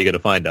 Like, what are you going to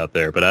find out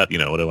there? But,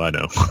 what do I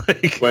know?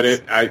 But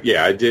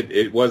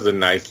it was a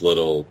nice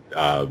little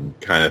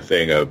kind of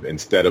thing of,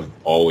 instead of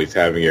always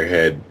having your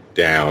head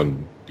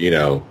down,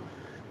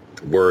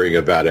 worrying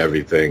about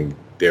everything,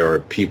 there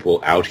are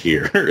people out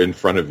here in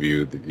front of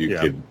you that you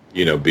could,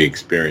 be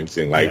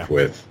experiencing life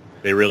with.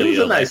 They really, it was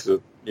a nice,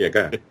 go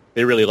ahead.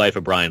 They really life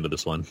of Brian with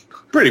this one.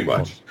 Pretty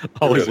much.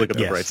 Always look at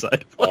the bright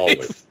side.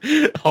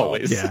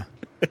 Always. Yeah.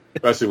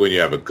 Especially when you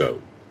have a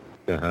goat.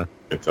 Uh-huh.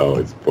 It's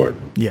always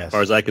important. Yes. As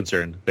far as I'm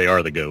concerned, they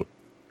are the goat.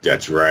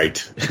 That's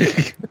right.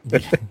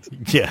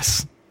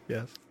 Yes.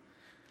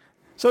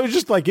 So it's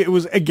just like, it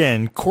was,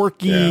 again,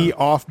 quirky,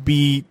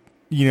 offbeat,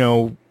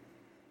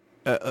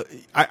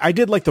 I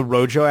did like the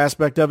roadshow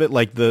aspect of it,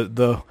 like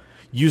the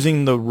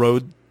using the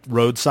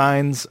road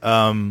signs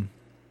to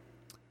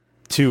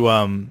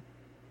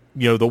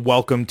the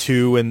welcome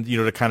to, and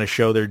to kind of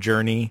show their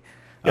journey.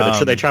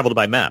 Yeah, they traveled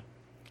by map,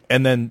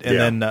 and then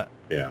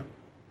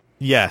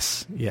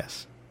yes,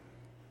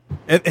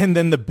 and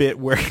then the bit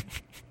where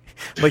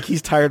like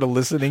he's tired of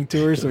listening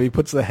to her, so he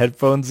puts the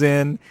headphones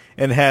in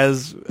and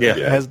has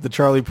the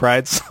Charlie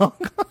Pride song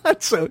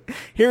on. So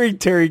hearing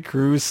Terry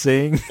Crews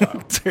sing,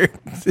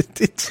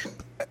 it's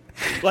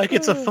like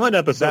it's a fun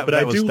episode, but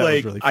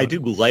I do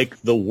like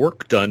the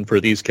work done for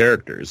these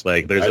characters.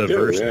 Like there's a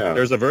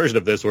version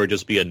of this where it'd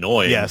just be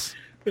annoying. Yes.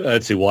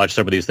 To watch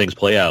some of these things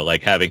play out,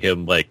 like having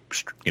him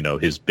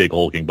his big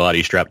hulking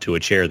body strapped to a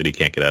chair that he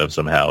can't get out of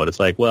somehow, and it's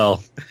like,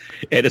 well,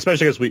 and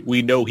especially because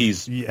we know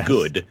he's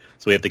good,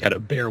 so we have to kind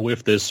of bear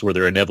with this, where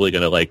they're inevitably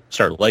going to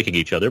start liking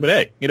each other. But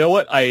hey, you know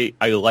what? I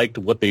liked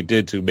what they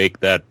did to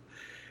make that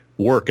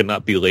work and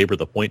not belabor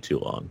the point too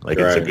long. Like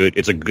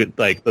it's a good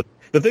like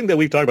the thing that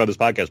we've talked about in this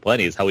podcast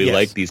plenty is how we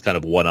like these kind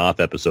of one-off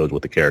episodes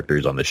with the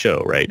characters on the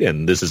show, right?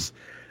 And this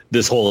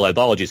whole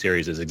anthology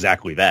series is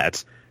exactly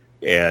that.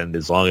 And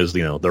as long as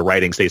the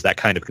writing stays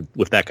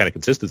with that kind of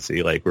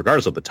consistency, like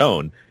regardless of the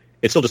tone,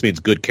 it still just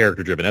means good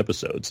character-driven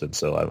episodes. And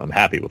so I'm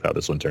happy with how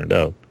this one turned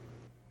out.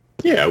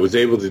 Yeah, I was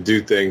able to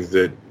do things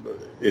that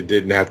it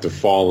didn't have to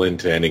fall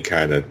into any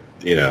kind of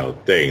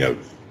thing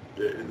of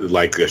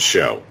like a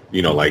show.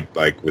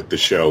 Like with the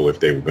show, if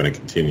they were going to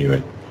continue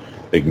it,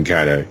 they can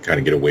kind of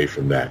get away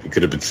from that. It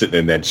could have been sitting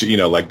in that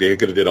like they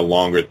could have did a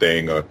longer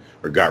thing or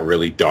got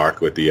really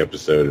dark with the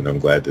episode, and I'm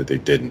glad that they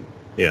didn't.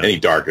 Yeah. Any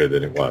darker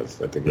than it was.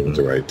 I think it was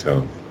the right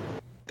tone.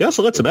 They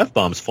also let some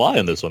F-bombs fly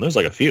in this one. There's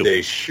like a few.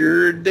 They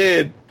sure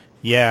did.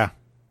 Yeah.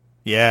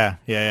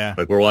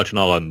 Like we're watching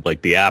all on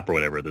like the app or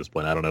whatever at this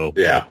point. I don't know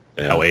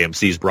how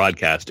AMC's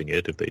broadcasting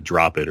it, if they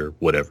drop it or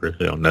whatever.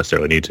 They don't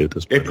necessarily need to at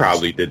this point. They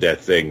probably did that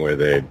thing where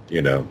they,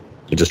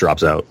 it just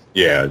drops out.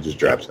 Yeah, it just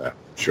drops out.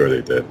 Sure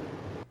they did.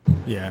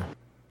 Yeah.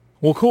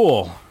 Well,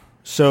 cool.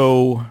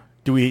 So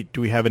do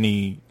we have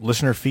any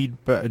listener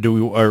feedback? What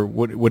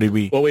did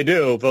we? Well, we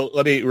do, but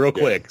let me real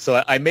quick.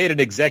 So I made an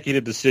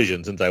executive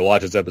decision since I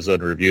watched this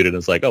episode and reviewed it. And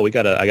it's like, I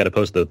gotta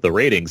post the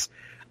ratings.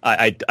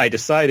 I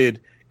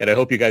decided, and I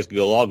hope you guys can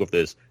go along with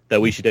this,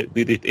 that we should,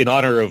 in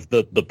honor of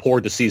the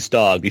poor deceased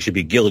dog, these should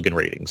be Gilligan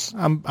ratings.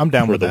 I'm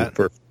down with that.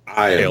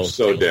 I am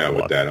so down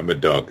with that. I'm a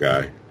dog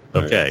guy.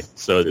 Okay,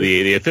 so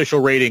the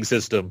official rating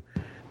system,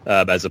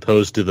 as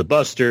opposed to the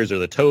Busters or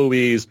the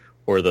Tobys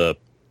or the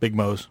Big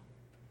Mo's.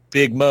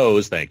 Big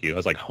Mo's, thank you. I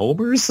was like,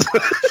 Homer's?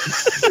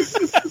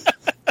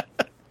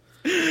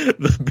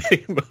 The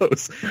Big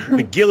Mo's.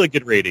 The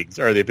Gilligan ratings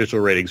are the official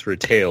ratings for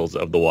Tales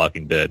of the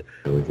Walking Dead.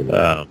 And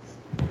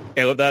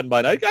with that in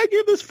mind, I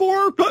give this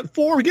four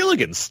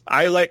Gilligans.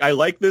 I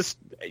like this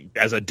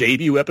as a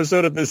debut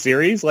episode of this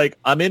series. Like,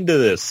 I'm into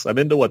this. I'm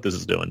into what this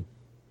is doing.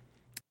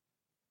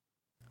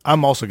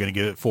 I'm also going to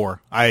give it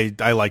 4. I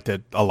liked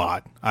it a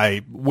lot.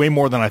 Way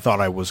more than I thought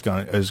I was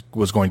going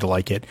to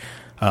like it.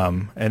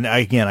 And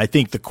I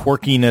think the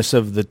quirkiness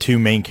of the two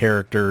main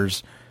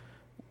characters,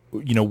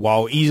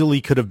 while easily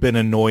could have been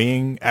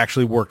annoying,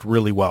 actually worked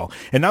really well.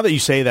 And now that you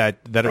say that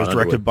it was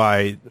directed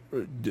by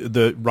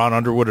the Ron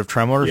Underwood of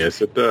Tremors.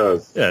 Yes, it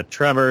does. Yeah,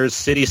 Tremors,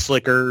 City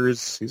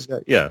Slickers. He's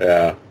got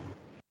Yeah.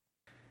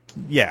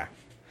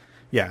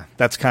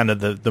 That's kind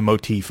of the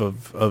motif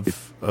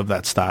of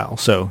that style.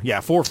 So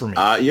 4 for me.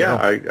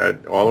 I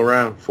all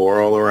around 4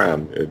 all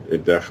around.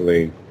 It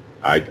definitely.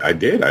 I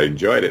did. I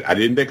enjoyed it. I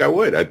didn't think I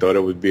would. I thought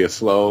it would be a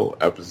slow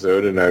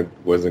episode, and I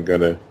wasn't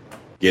gonna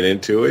get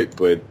into it.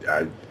 But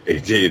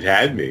it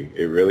had me.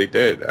 It really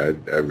did.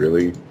 I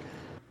really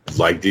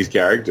liked these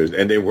characters,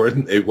 and it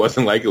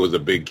wasn't like it was a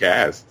big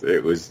cast.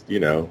 It was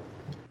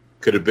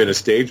could have been a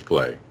stage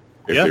play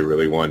if they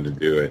really wanted to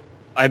do it.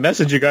 I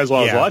messaged you guys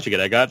while I was watching it.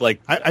 I got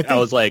I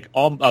was like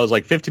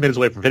 15 minutes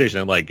away from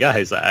finishing. I'm like,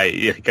 guys,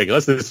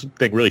 unless this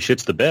thing really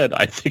shits the bed,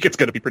 I think it's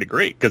going to be pretty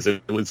great because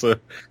it was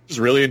just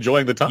really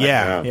enjoying the time.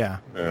 Yeah.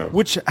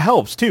 Which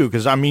helps too,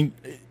 because I'm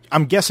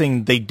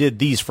guessing they did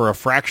these for a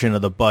fraction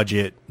of the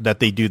budget that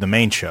they do the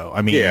main show.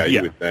 I mean,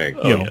 you would think.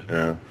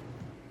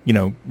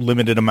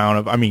 Limited amount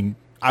of. I mean,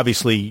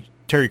 obviously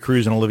Terry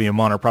Crews and Olivia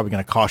Munn are probably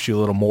going to cost you a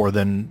little more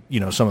than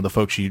some of the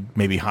folks you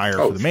maybe hire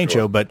for the main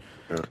show, but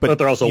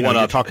they're also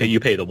one-off. You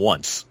pay them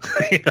once.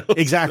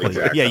 Exactly.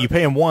 Yeah, you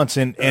pay them once,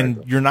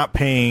 and you're not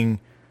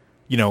paying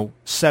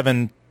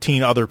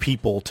 17 other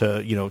people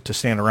to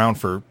stand around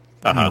for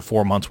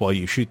 4 months while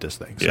you shoot this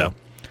thing. So. Yeah.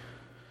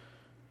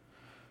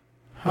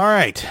 All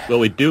right. Well,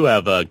 we do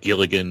have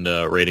Gilligan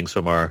ratings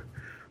from our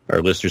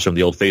listeners from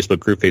the old Facebook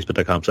group,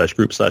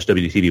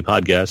 facebook.com/group/WTV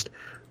podcast.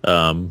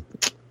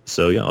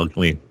 Let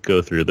me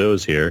go through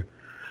those here.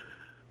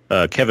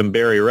 Kevin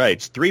Barry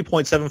writes,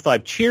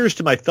 3.75 cheers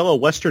to my fellow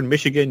Western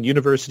Michigan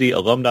University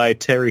alumni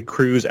Terry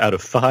Crews out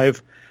of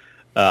 5.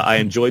 I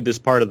enjoyed this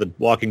part of the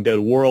Walking Dead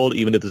world,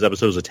 even if this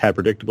episode was a tad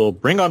predictable.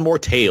 Bring on more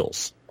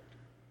tales.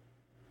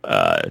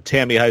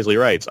 Tammy Heisley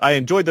writes, I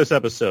enjoyed this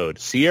episode.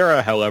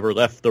 Sierra, however,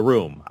 left the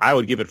room. I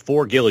would give it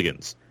 4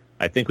 Gilligans.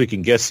 I think we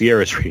can guess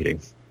Sierra's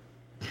rating.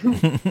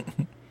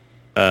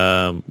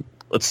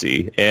 Let's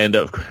see. And,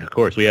 of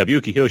course, we have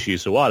Yukiyoshi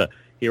Sawada.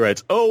 He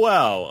writes, oh,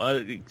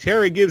 wow.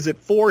 Terry gives it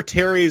 4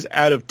 Terrys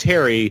out of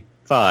Terry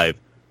 5.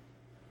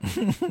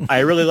 I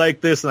really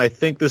like this, and I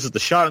think this is the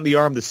shot in the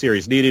arm the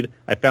series needed.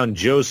 I found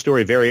Joe's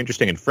story very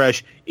interesting and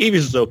fresh.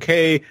 Evie's is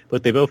okay,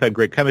 but they both had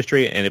great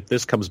chemistry, and if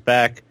this comes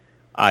back,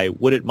 I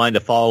wouldn't mind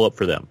a follow-up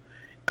for them.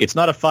 It's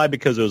not a 5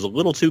 because it was a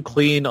little too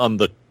clean on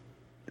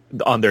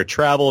their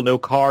travel, no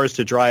cars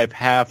to drive,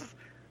 have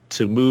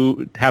to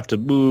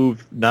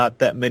move, not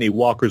that many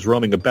walkers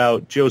roaming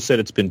about. Joe said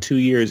it's been 2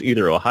 years.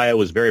 Either Ohio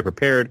was very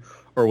prepared,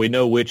 or we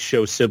know which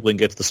show sibling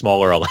gets the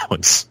smaller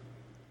allowance.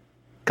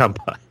 Come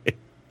by.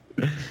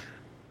 So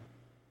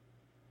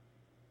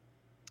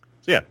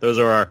yeah, those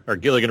are our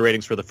Gilligan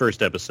ratings for the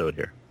first episode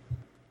here.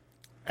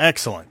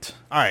 Excellent.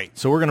 All right,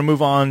 so we're going to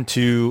move on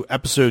to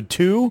episode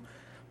 2,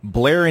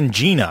 Blair and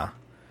Gina.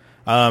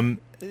 I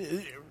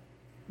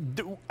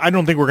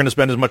don't think we're going to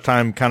spend as much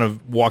time kind of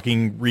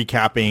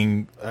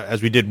recapping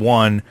as we did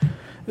 1.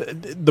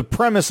 The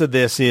premise of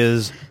this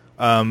is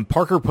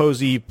Parker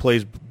Posey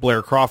plays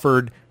Blair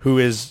Crawford, who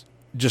is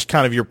just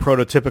kind of your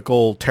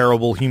prototypical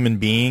terrible human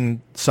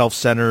being,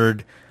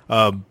 self-centered,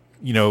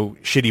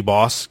 shitty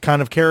boss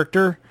kind of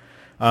character.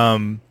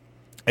 And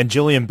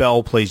Jillian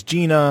Bell plays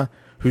Gina,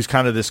 who's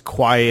kind of this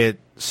quiet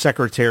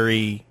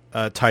secretary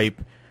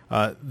type.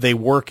 They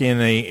work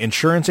in a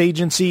insurance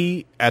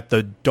agency at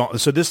the dawn.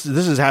 So this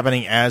is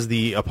happening as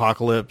the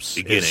apocalypse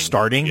is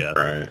starting. Yeah.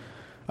 Right.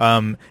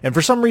 And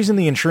for some reason,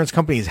 the insurance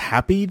company is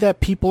happy that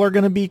people are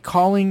going to be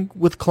calling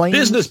with claims.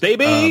 Business,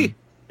 baby!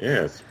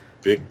 Yes,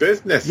 big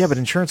business. Yeah, but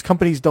insurance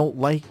companies don't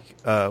like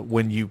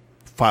when you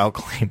file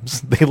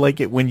claims. They like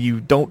it when you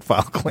don't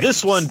file claims.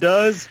 This one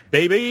does,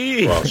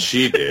 baby! Well,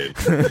 she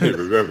did.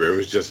 Remember, it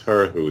was just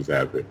her who was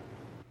happy.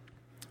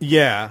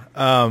 Yeah,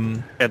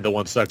 and the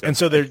one sucked. And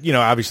so there,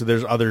 obviously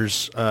there's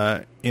others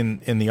in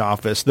the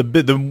office.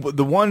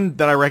 The one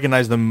that I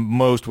recognized the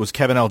most was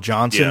Kevin L.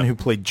 Johnson, who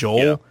played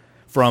Joel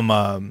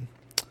from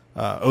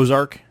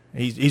Ozark.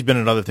 He's been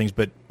in other things,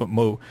 but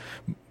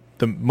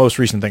the most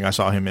recent thing I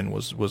saw him in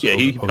was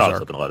he Ozark.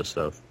 pops up in a lot of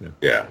stuff.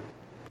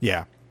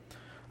 Yeah.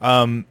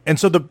 And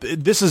so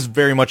this is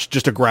very much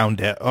just a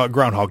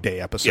Groundhog Day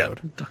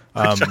episode. Yeah.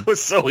 I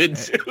was so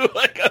into.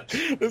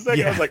 The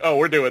second I was like, oh,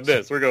 we're doing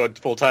this. We're going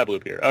full time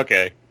loop here.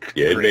 Okay.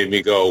 Yeah, it made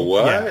me go,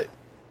 what? Yeah.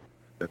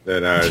 And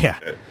then I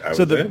was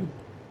in.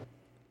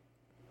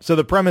 So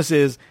the premise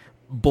is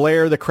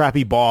Blair, the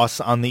crappy boss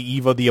on the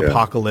eve of the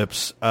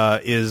apocalypse,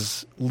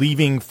 is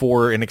leaving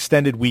for an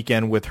extended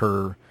weekend with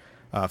her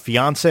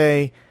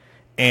fiance,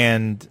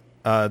 and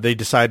they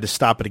decide to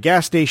stop at a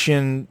gas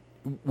station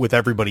with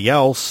everybody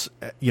else,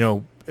 as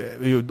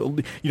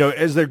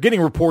they're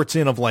getting reports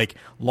in of like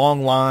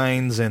long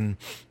lines and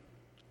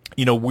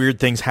weird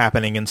things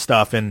happening and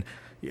stuff. And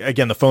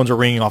again, the phones are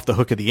ringing off the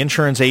hook of the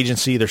insurance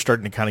agency. They're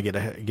starting to kind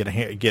of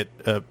get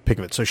a pick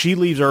of it. So she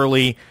leaves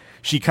early.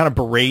 She kind of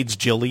berates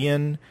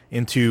Jillian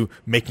into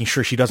making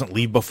sure she doesn't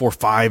leave before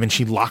 5, and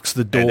she locks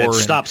the door. And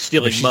stop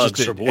stealing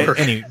mugs from work.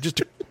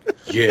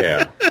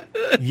 Yeah.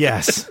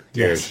 Yes.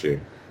 Yes.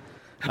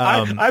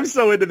 I'm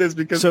so into this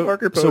because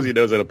Parker Posey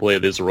knows how to play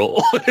this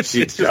role.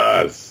 She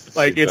does.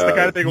 Like, it's the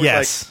kind of thing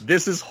where it's like,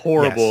 this is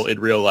horrible in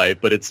real life,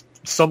 but it's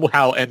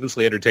somehow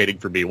endlessly entertaining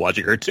for me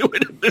watching her do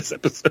it in this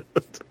episode.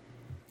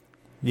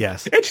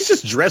 Yes. And she's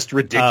just dressed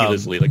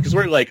ridiculously. Like, she's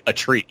wearing, like, a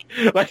tree.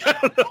 Like, I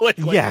don't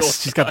know.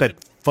 Yes, she's got that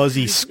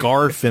fuzzy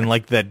scarf and,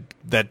 like, that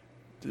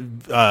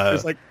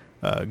there's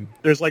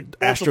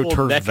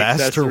AstroTurf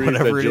vest or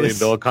whatever it is. Jillian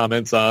Bell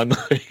comments on.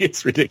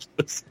 It's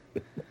ridiculous.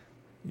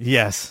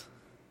 Yes.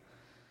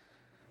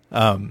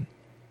 And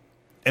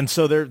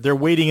so they're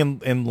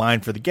waiting in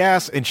line for the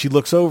gas, and she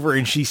looks over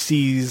and she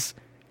sees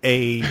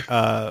a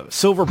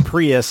silver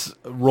Prius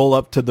roll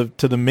up to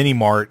the mini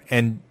mart,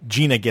 and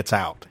Gina gets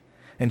out,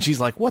 and she's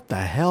like, "What the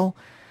hell?"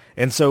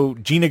 And so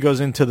Gina goes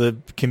into the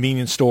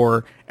convenience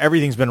store.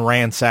 Everything's been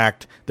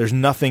ransacked. There's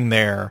nothing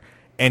there,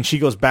 and she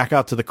goes back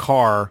out to the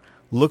car,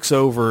 looks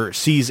over,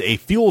 sees a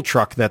fuel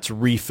truck that's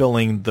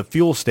refilling the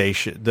fuel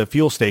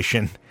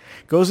station,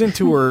 goes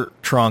into her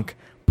trunk,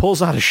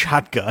 pulls out a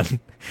shotgun,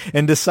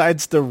 and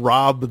decides to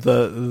rob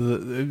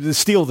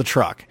steal the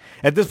truck.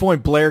 At this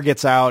point, Blair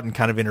gets out and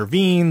kind of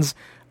intervenes.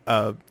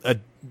 A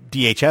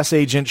DHS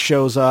agent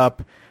shows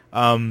up.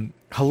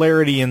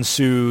 Hilarity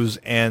ensues,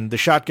 and the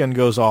shotgun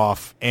goes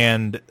off,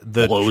 and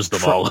blows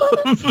them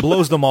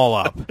all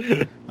up.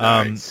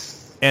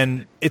 Nice.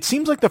 And it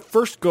seems like the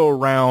first go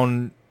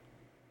around,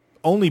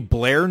 only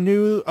Blair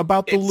knew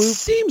about the loop.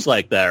 Seems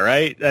like that,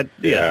 right?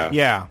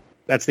 Yeah.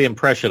 That's the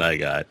impression I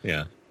got.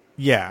 Yeah.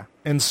 Yeah.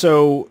 And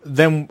so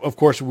then, of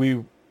course,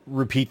 we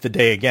repeat the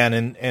day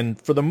again,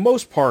 and for the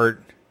most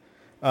part,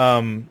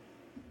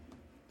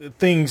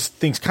 things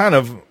kind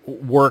of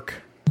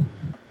work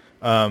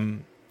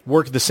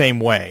the same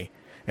way,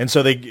 and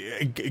so they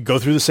go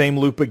through the same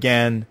loop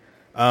again.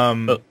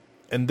 And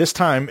this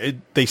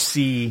time, they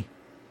see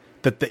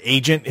that the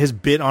agent has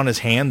bit on his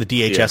hand, the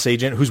DHS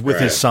agent, who's with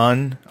his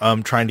son,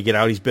 trying to get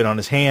out. He's bit on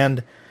his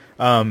hand.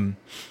 And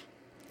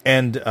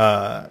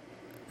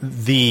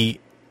the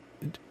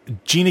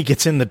Gina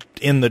gets in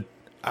the.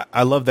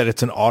 I love that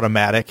it's an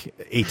automatic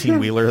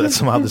 18-wheeler. That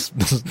somehow this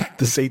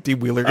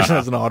 18-wheeler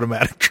has an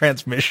automatic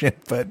transmission.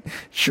 But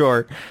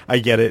sure, I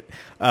get it.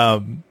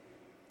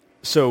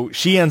 So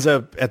she ends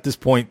up at this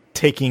point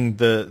taking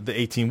the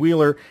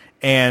 18-wheeler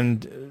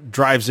and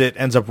drives it,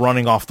 ends up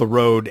running off the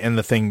road, and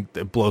the thing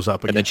blows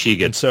up again. And then she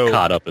gets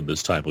caught up in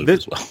this time loop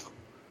as well.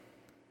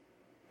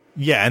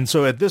 Yeah, and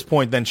so at this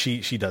point, then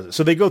she does it.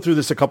 So they go through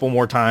this a couple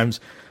more times.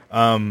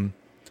 The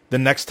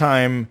next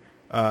time,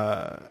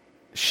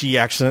 she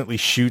accidentally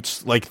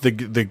shoots, like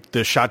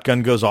the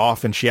shotgun goes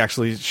off, and she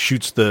actually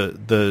shoots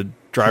the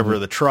driver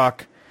of the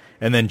truck,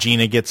 and then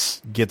Gina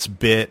gets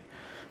bit.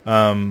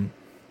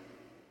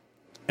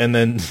 And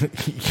then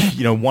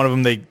one of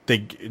them,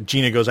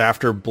 Gina goes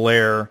after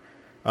Blair.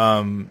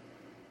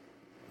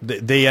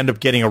 They end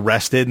up getting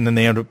arrested, and then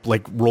they end up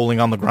like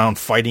rolling on the ground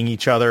fighting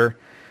each other.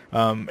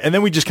 And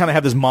then we just kind of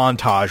have this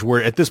montage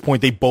where at this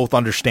point they both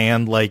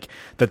understand like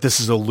that this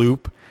is a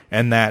loop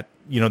and that,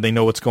 they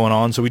know what's going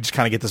on. So we just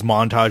kind of get this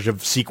montage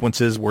of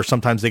sequences where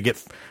sometimes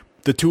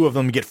the two of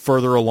them get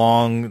further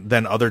along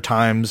than other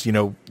times,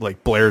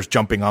 like Blair's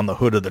jumping on the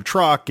hood of the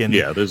truck. And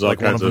yeah, there's all like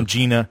kinds one of them,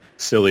 Gina,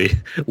 silly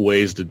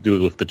ways to do it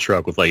with the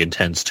truck with like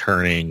intense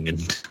turning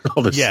and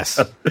all this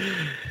stuff.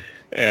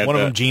 And one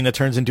of them, Gina,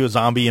 turns into a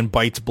zombie and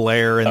bites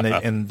Blair,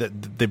 and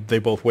they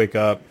both wake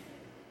up.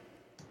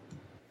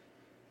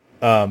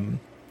 And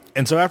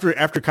so after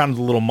kind of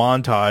the little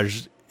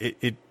montage,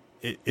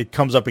 it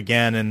comes up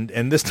again,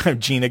 and this time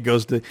Gina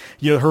goes to,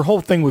 her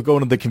whole thing with going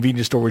to the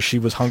convenience store was she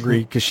was hungry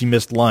because she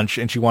missed lunch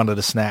and she wanted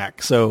a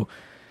snack. So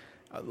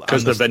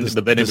because the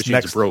vending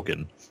machine's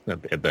broken.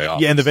 And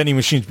the vending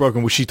machine's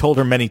broken, which she told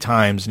her many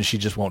times, and she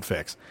just won't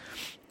fix.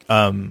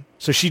 So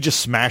she just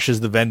smashes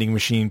the vending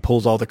machine,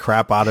 pulls all the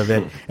crap out of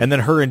it, and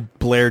then her and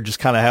Blair just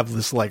kind of have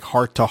this like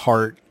heart to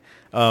heart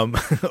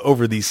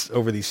over these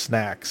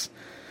snacks.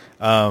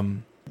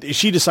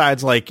 She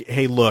decides like,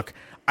 hey, look,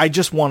 I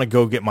just want to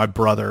go get my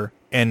brother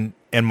and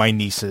my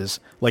nieces.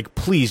 Like,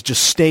 please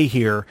just stay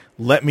here.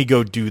 Let me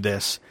go do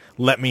this.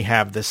 Let me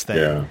have this thing.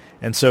 Yeah.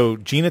 And so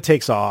Gina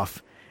takes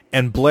off,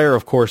 and Blair,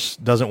 of course,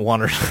 doesn't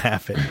want her to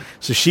have it.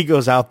 So she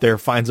goes out there,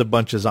 finds a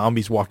bunch of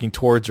zombies walking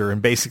towards her,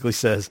 and basically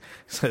says,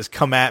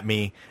 come at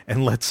me,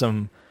 and lets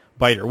them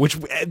bite her, which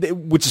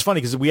is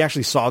funny because we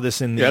actually saw this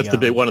in the... Yeah,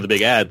 that's one of the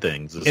big ad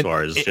things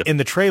far as... In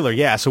the trailer,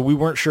 yeah. So we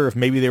weren't sure if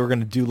maybe they were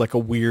going to do like a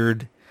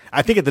weird...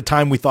 I think at the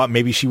time we thought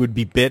maybe she would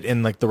be bit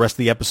and like the rest of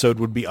the episode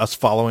would be us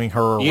following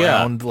her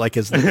around like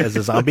as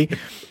a zombie.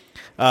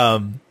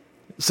 So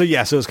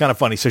it's kind of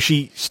funny. So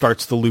she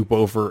starts the loop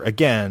over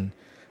again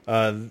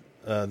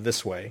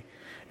this way.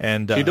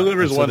 And he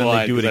delivers one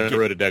line, I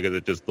wrote it down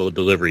that just the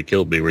delivery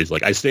killed me, where he's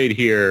like, I stayed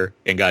here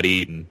and got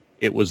eaten.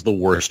 It was the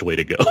worst way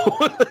to go.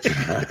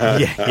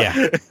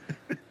 Yeah.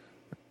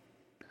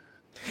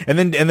 And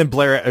then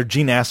Blair or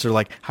Gina asked her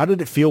like, "How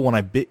did it feel when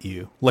I bit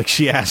you?" Like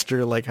she asked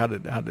her like, "How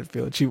did it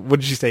feel?" What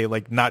did she say?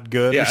 Like, not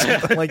good or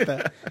something like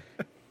that.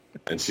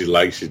 And she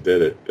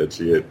did it. That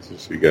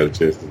she got a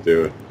chance to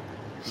do it.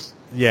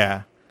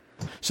 Yeah.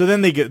 So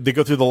then they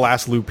go through the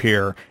last loop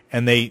here,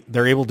 and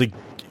they're able to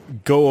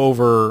go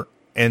over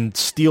and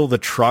steal the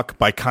truck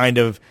by kind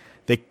of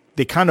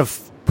they kind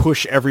of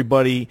push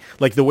everybody.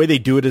 Like the way they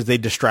do it is they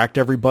distract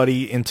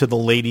everybody into the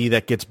lady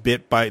that gets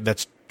bit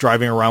that's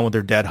driving around with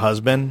her dead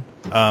husband.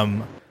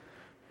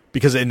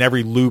 Because in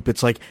every loop,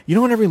 it's like,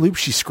 in every loop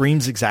she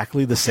screams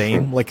exactly the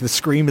same. Like the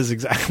scream is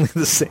exactly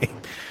the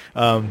same.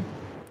 And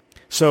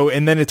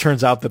then it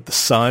turns out that the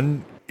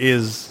son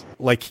is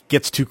like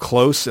gets too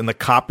close and the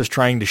cop is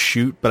trying to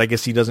shoot, but I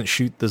guess he doesn't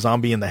shoot the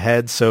zombie in the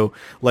head. So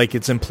like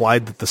it's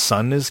implied that the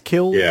son is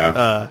killed.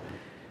 Yeah.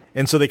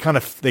 And so they kind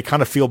of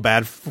feel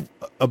bad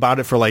about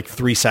it for like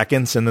 3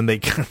 seconds, and then they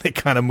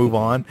kind of move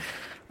on.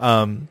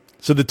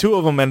 So the two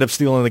of them end up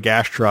stealing the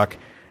gas truck.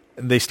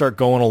 They start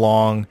going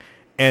along,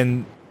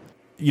 and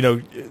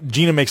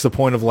Gina makes the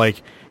point of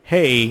like,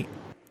 "Hey,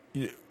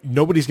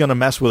 nobody's going to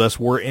mess with us.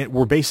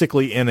 We're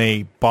basically in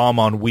a bomb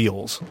on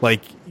wheels.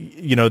 Like,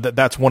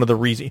 that's one of the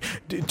reasons.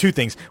 Two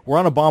things: we're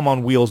on a bomb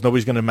on wheels.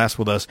 Nobody's going to mess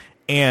with us.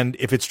 And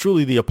if it's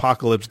truly the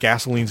apocalypse,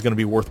 gasoline's going to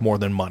be worth more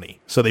than money.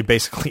 So they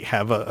basically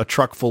have a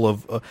truck full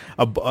of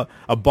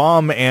a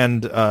bomb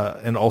and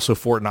also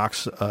Fort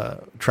Knox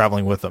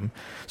traveling with them.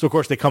 So of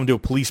course they come to a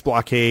police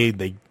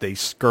blockade. They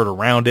skirt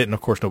around it, and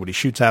of course nobody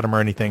shoots at them or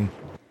anything.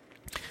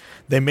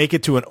 They make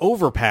it to an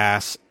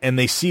overpass, and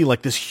they see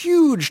like this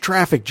huge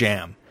traffic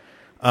jam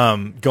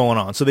going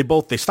on. So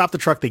they stop the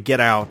truck, they get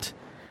out,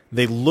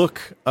 they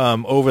look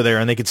over there,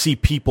 and they can see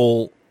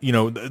people,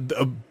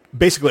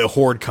 basically a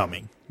horde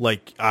coming,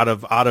 like out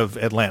of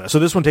Atlanta. So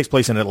this one takes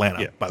place in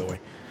Atlanta, by the way.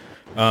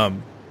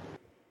 And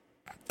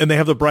they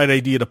have the bright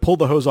idea to pull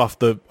the hose off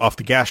the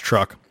gas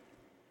truck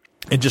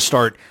and just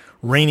start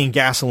raining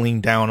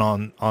gasoline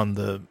down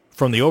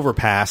from the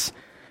overpass,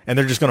 and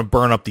they're just going to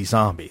burn up these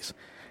zombies.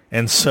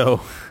 And so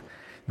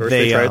first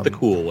they tried the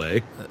cool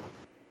way.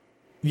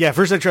 Yeah,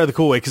 first I tried the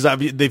cool way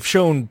because they've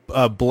shown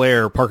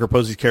Blair, Parker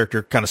Posey's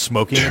character, kind of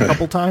smoking a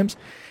couple times,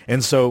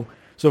 and so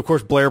of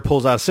course Blair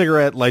pulls out a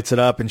cigarette, lights it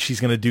up, and she's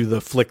going to do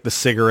flick the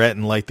cigarette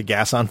and light the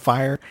gas on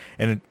fire.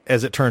 And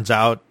as it turns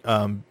out,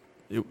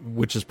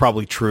 which is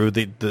probably true,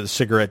 the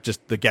cigarette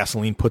the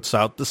gasoline puts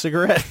out the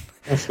cigarette.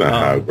 That's not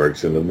how it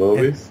works in the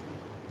movies.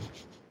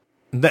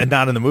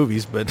 Not in the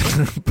movies, but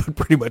but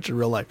pretty much in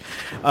real life.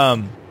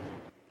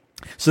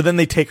 So then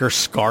they take her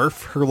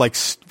scarf, her like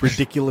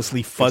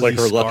ridiculously fuzzy it's like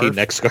her scarf. lucky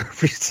neck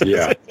scarf.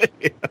 Yeah.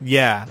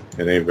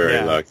 It ain't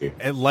very lucky.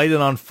 And light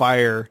it on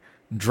fire,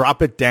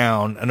 drop it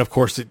down, and of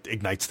course it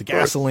ignites the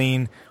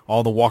gasoline.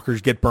 All the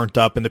walkers get burnt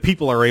up, and the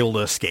people are able to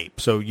escape.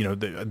 So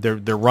they're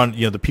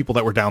the people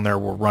that were down there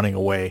were running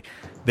away.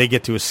 They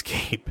get to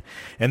escape,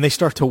 and they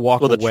start to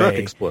walk away. The truck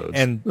explodes,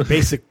 and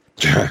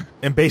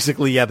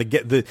basically, yeah,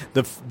 the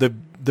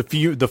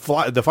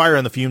fire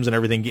and the fumes and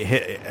everything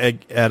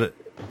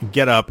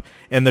get up,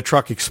 and the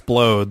truck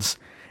explodes,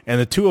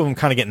 and the two of them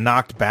kind of get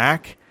knocked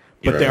back,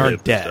 but they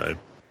aren't dead.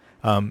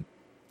 And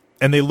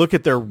they look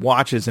at their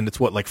watches, and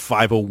it's like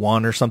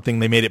 5:01 or something.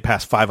 They made it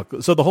past 5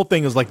 o'clock. So the whole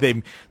thing is like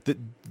the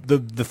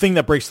thing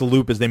that breaks the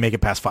loop is they make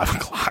it past 5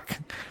 o'clock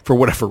for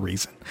whatever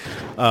reason.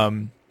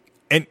 And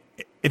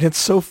it's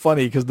so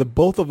funny because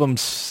both of them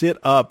sit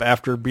up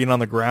after being on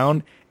the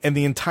ground, and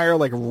the entire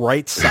like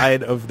right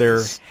side of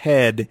their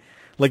head,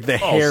 like the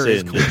hair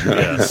is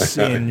completely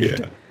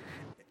singed. Yeah.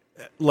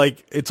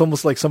 Like it's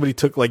almost like somebody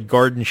took like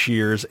garden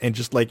shears and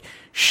just like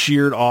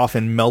sheared off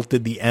and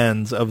melted the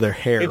ends of their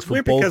hair. It's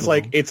weird because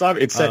like it's set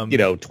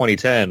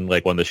 2010,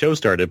 like when the show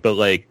started, but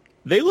like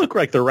they look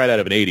like they're right out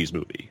of an 80s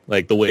movie,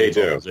 like the way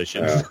they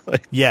positions.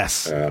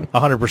 Yes,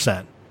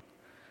 100%.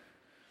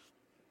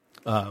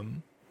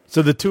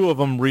 So the two of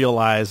them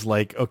realize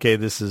like, okay,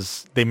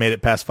 they made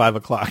it past 5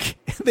 o'clock.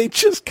 They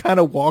just kind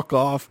of walk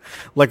off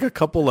like a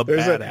couple of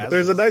badasses.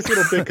 There's a nice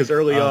little bit because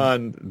early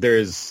on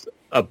there's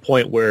a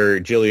point where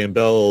Jillian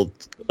Bell,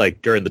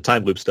 like during the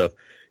time loop stuff,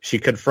 she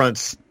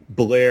confronts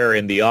Blair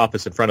in the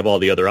office in front of all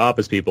the other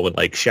office people and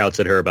like shouts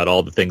at her about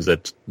all the things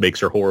that makes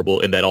her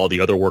horrible and that all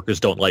the other workers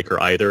don't like her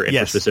either and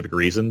for specific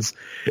reasons.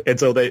 And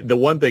so the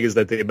one thing is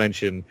that they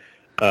mention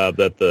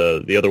that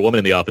the other woman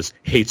in the office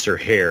hates her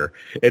hair.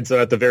 And so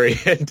at the very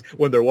end,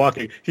 when they're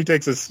walking, she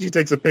takes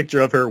a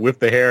picture of her with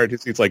the hair and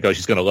it's like, oh,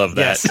 she's going to love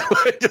that. Yes.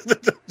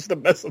 just a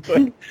mess of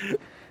thing.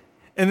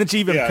 And then she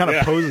even kind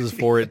of poses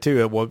for it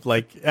too.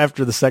 Like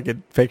after the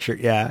second picture,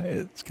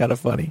 it's kind of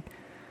funny.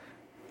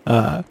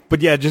 But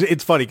yeah,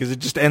 it's funny because it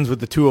just ends with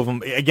the two of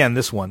them. Again,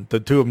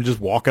 the two of them just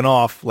walking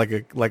off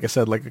like I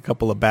said, like a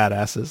couple of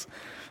badasses.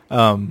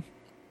 So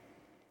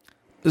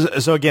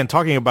again,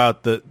 talking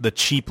about the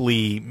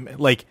cheaply,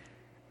 like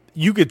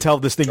you could tell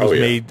this thing was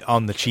made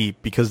on the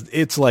cheap because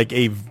it's like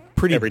a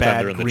pretty every bad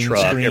time they're in the green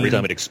truck, screen. Every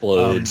time it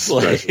explodes,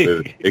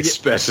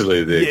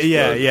 especially the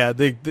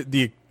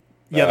explosion.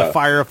 The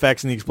fire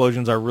effects and the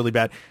explosions are really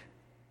bad,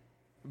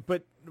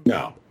 but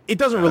no, it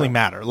doesn't really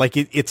matter. Like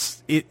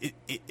it's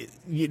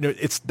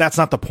that's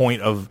not the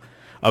point of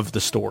the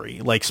story.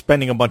 Like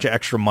spending a bunch of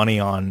extra money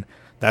on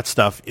that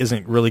stuff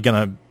isn't really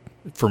gonna,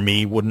 for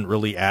me, wouldn't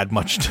really add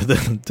much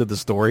to the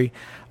story.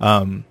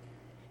 And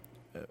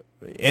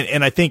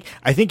I think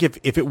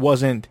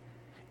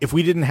if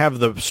we didn't have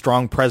the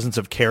strong presence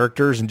of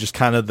characters and just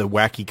kind of the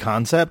wacky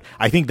concept,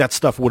 I think that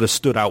stuff would have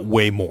stood out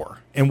way more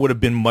and would have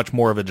been much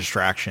more of a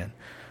distraction.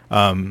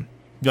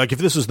 Like if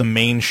this was the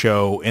main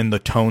show in the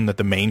tone that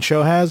the main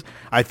show has,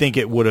 I think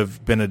it would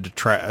have been a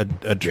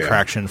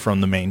detraction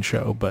from the main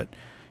show. But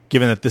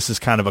given that this is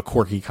kind of a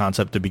quirky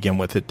concept to begin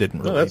with, it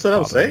didn't really. No, that's what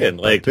I'm saying.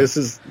 Like this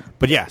is.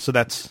 But yeah, so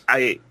that's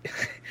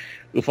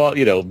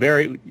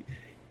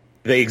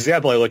The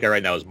example I look at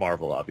right now is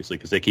Marvel, obviously,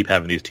 because they keep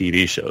having these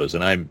TV shows,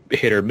 and I'm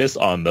hit or miss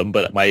on them.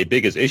 But my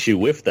biggest issue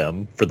with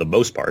them, for the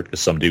most part,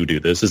 because some do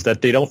this, is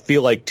that they don't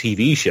feel like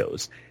TV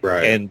shows.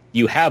 Right. And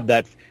you have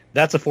that.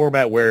 That's a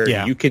format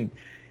where you can,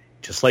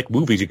 just like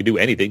movies, you can do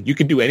anything. You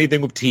can do anything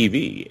with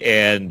TV.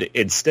 And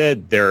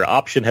instead, their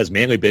option has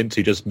mainly been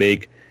to just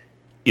make,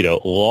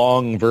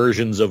 long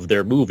versions of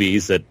their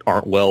movies that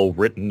aren't well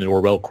written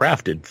or well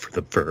crafted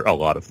for a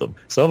lot of them.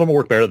 Some of them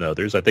work better than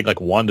others. I think like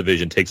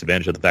WandaVision takes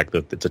advantage of the fact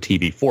that it's a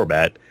TV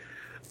format.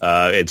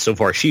 And so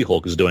far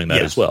She-Hulk is doing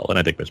that as well. And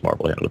I think Ms.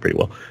 Marvel handled it pretty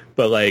well.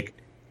 But like,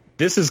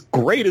 this is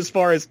great as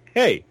far as,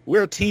 hey,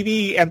 we're a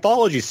TV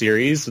anthology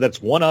series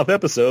that's one-off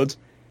episodes.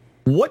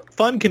 What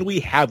fun can we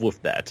have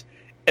with that?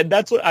 And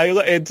that's what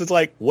it's just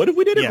like, what if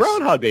we did a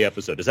Groundhog Day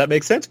episode? Does that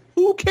make sense?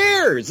 Who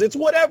cares? It's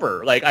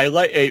whatever. Like,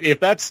 if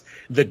that's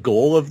the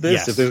goal of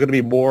this, if there's going to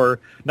be more,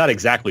 not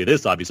exactly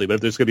this, obviously, but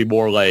if there's going to be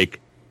more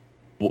like,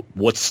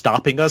 what's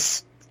stopping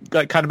us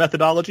kind of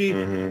methodology,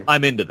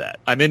 I'm into that.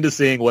 I'm into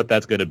seeing what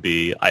that's going to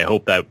be. I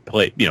hope that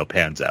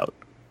pans out.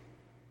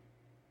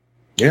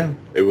 Yeah,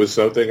 it was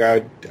something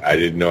I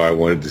didn't know I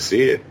wanted to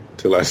see it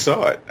till I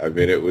saw it. I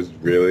mean, it was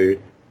really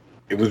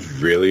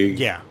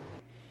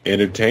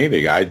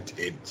entertaining.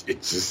 It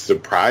just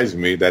surprised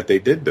me that they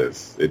did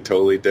this. It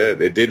totally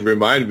did. It did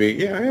remind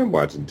me, I am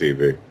watching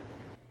TV.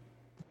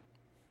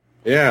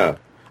 Yeah.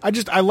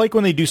 I like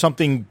when they do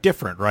something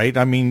different, right?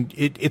 I mean,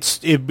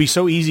 it'd be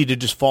so easy to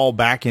just fall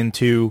back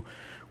into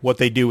what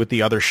they do with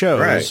the other shows,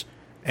 right.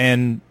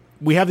 And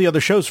we have the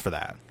other shows for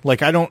that.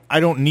 Like, I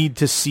don't need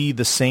to see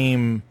the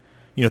same,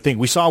 thing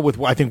we saw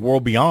with, I think,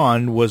 World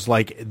Beyond was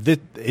like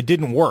it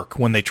didn't work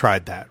when they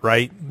tried that,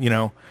 right?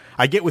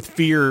 I get with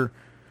Fear,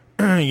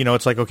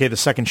 it's like, okay, the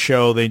second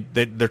show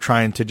they're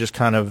trying to just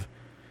kind of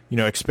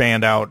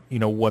expand out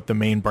what the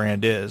main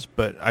brand is,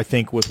 but I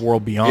think with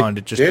World Beyond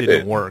it just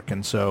didn't work,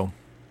 and so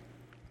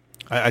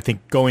I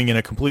think going in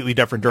a completely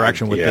different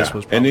direction with this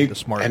was probably the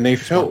smart. And they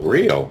felt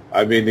real.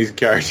 I mean, these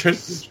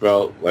characters just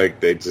felt like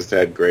they just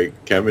had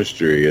great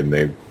chemistry, and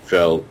they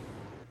felt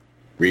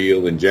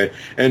real and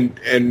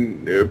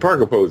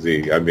Parker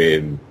Posey. I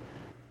mean,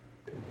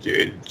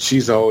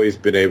 she's always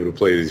been able to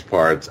play these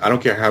parts. I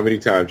don't care how many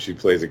times she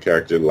plays a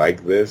character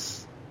like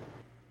this.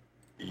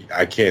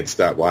 I can't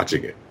stop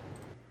watching it.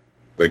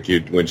 Like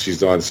when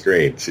she's on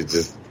screen, she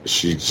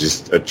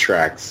just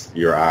attracts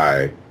your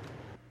eye.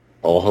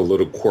 All her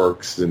little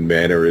quirks and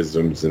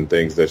mannerisms and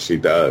things that she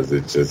does.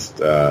 It's just,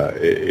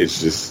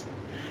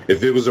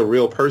 if it was a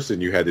real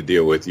person you had to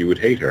deal with, you would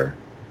hate her.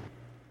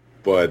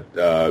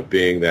 But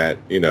being that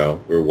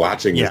we're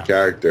watching this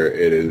character,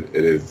 it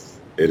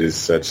is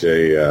such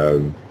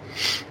a,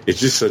 it's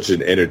just such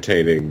an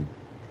entertaining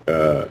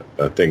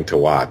a thing to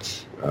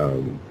watch,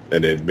 and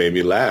it made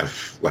me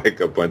laugh like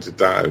a bunch of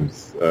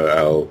times.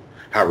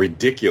 How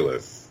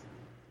ridiculous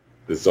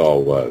this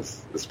all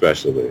was,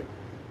 especially.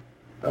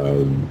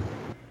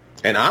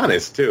 And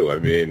honest too. I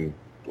mean,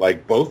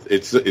 like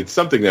it's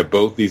something that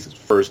both these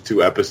first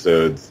two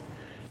episodes,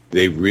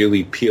 they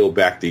really peel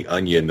back the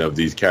onion of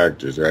these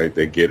characters, right?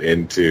 They get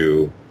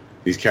into,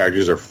 these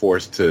characters are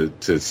forced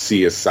to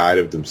see a side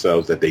of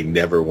themselves that they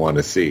never want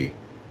to see.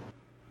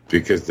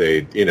 Because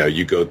they,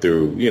 you go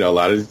through, a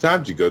lot of the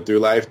times you go through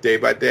life day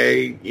by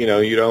day,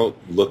 you don't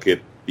look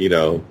at,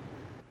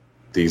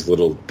 these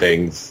little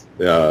things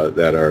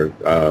that are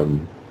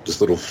this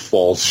little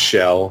false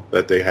shell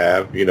that they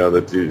have,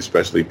 that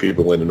especially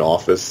people in an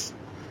office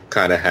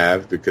kind of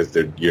have, because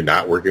you're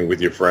not working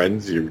with your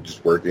friends, you're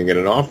just working in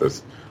an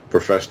office,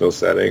 professional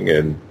setting.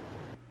 And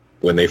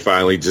when they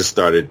finally just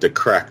started to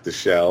crack the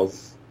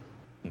shells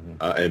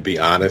and be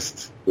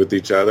honest with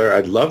each other, I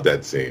love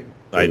that scene.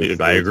 I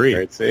agree.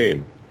 Great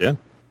scene. Yeah,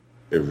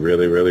 it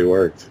really, really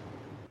worked.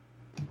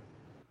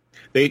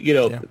 They,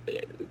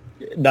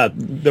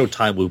 no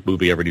time loop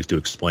movie ever needs to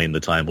explain the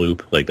time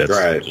loop. Like, that's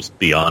right. Just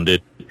beyond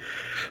it.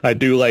 I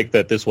do like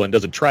that this one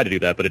doesn't try to do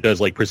that, but it does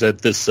like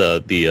present this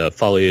the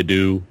folie à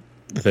deux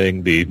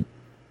thing. The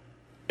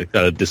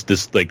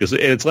this like this,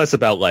 and it's less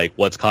about like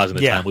what's causing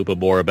the time loop, but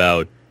more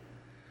about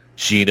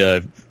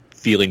Gina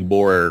feeling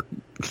more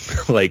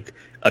like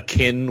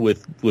akin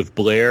with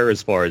Blair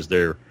as far as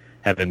they're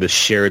having this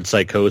shared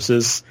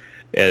psychosis.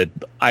 And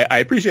I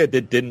appreciate that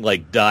it didn't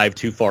like dive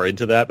too far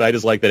into that, but I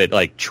just like that it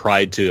like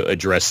tried to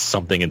address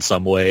something in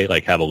some way,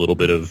 like have a little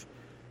bit of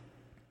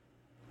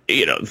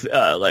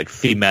like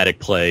thematic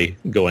play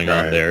going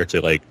on there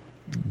to like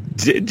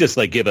just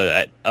like give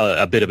a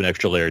bit of an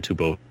extra layer to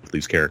both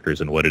these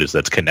characters and what it is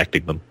that's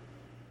connecting them.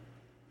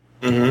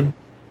 Mm-hmm.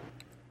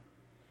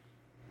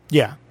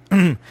 Yeah.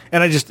 And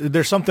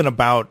there's something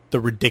about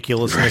the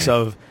ridiculousness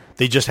of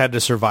they just had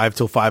to survive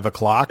till 5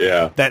 o'clock.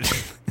 Yeah. That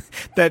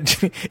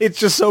it's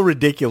just so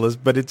ridiculous,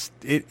 but it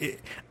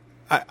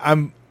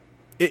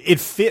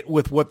fit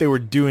with what they were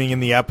doing in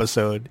the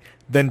episode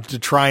than to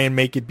try and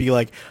make it be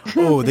like,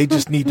 oh, they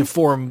just need to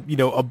form,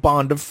 a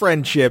bond of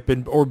friendship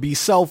or be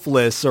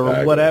selfless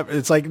or whatever.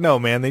 It's like, no,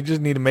 man, they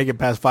just need to make it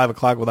past 5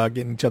 o'clock without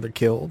getting each other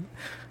killed.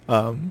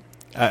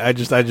 I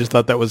just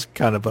thought that was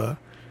kind of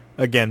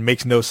again,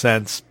 makes no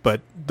sense,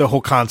 but the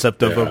whole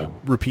concept of a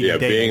repeated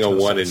day being a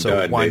one and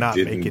done, why not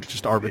make it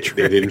just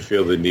arbitrary? They didn't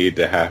feel the need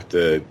to have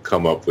to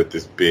come up with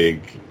this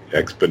big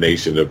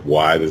explanation of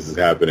why this is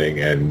happening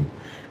and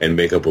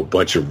make up a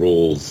bunch of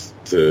rules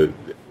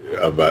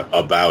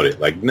about it.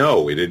 Like,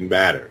 no, it didn't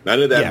matter.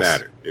 None of that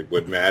mattered.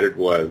 What mattered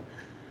was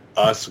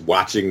us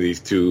watching these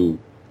two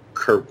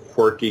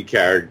quirky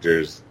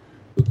characters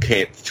who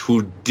can't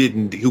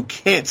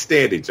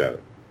stand each other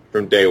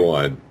from day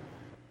one,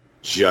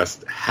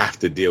 just have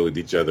to deal with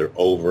each other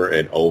over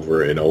and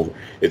over and over.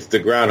 It's the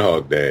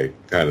Groundhog Day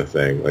kind of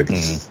thing. Like,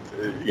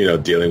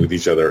 dealing with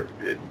each other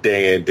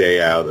day in, day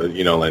out,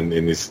 and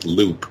in this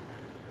loop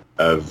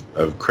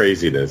of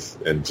craziness,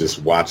 and just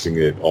watching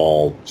it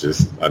all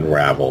just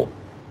unravel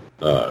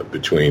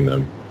between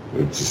them.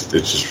 It's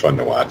just fun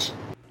to watch.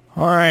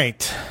 All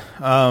right.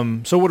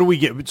 So what do we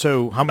get?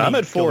 So how many? I'm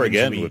at 4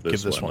 again with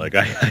this one. Like,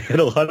 I had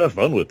a lot of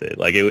fun with it.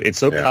 Like, it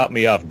caught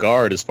me off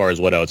guard as far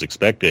as what I was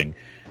expecting,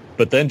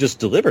 but then just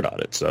delivered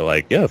on it. So,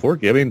 like, 4.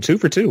 I mean, 2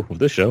 for 2 with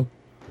this show.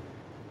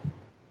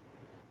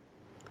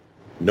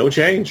 No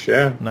change.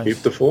 Yeah, nice. Keep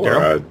the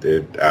 4.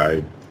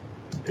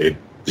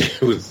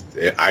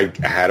 I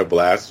had a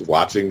blast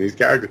watching these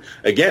characters.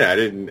 Again, I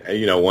didn't.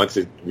 Once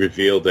it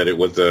revealed that it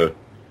was a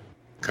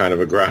kind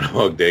of a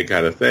Groundhog Day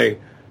kind of thing,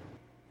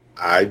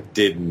 I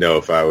didn't know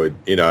if I would,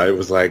 it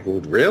was like, well,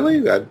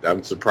 really?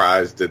 I'm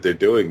surprised that they're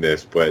doing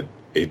this, but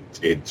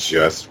it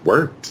just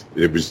worked.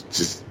 It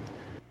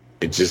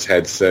just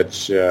had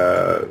such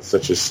a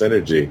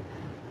synergy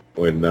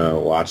when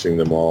watching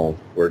them all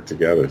work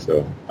together.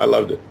 So I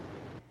loved it.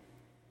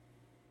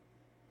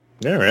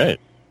 All right.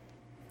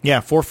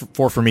 Yeah, four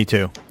for me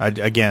too.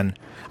 Again,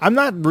 I'm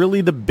not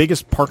really the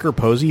biggest Parker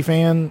Posey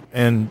fan,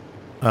 and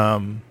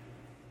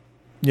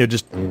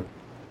just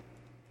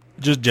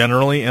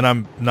generally, and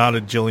I'm not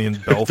a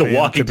Jillian Bell fan. The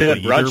Walking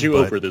Dead brought either, you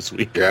over this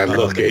week. God,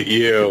 look at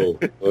you.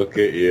 Look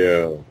at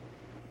you.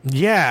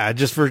 Yeah,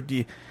 just for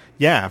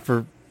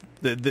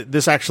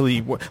this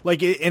actually,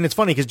 like, and it's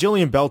funny because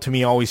Jillian Bell to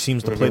me always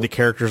seems to play the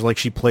characters like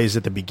she plays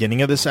at the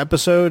beginning of this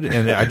episode,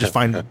 and I just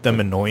find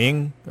them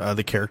annoying,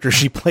 the characters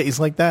she plays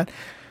like that.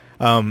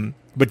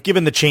 But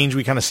given the change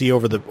we kind of see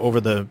over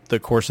the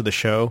course of the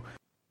show,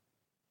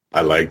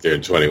 I liked her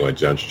in 21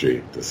 Jump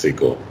Street, the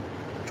sequel.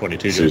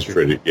 22 She was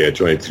pretty,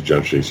 22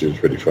 Jump Street. She was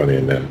pretty funny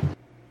in that.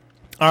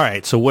 All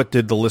right, so what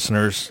did the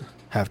listeners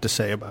have to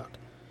say about?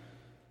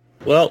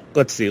 Well,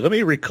 let's see. Let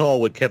me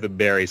recall what Kevin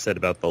Barry said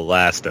about the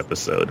last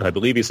episode. I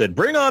believe he said,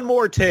 "Bring on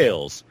more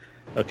tales."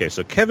 Okay,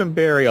 so Kevin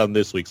Barry on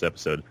this week's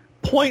episode.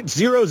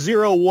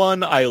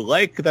 0.001, I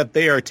like that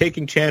they are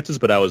taking chances,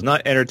 but I was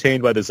not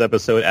entertained by this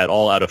episode at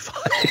all out of 5.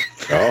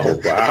 Oh,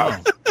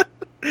 wow.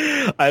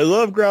 I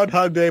love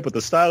Groundhog Day, but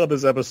the style of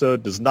this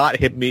episode does not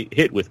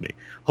hit with me.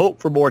 Hope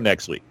for more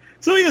next week.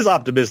 So he is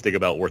optimistic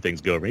about where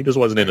things go. He just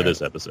wasn't into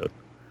this episode.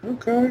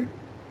 Okay.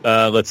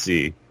 Let's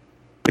see.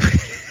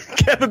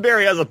 Kevin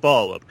Barry has a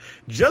follow-up.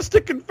 Just to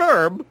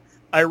confirm,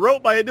 I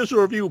wrote my initial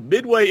review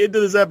midway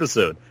into this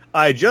episode.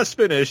 I just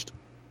finished.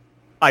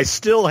 I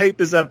still hate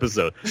this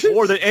episode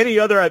more than any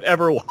other I've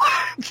ever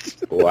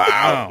watched.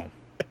 Wow.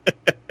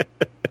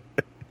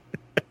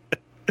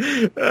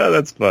 Oh,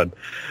 that's fun.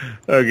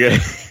 Okay.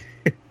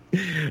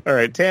 All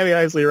right. Tammy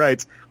Isley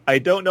writes, I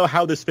don't know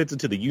how this fits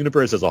into the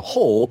universe as a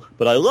whole,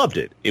 but I loved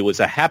it. It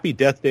was a Happy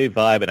Death Day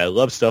vibe, and I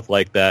love stuff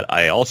like that.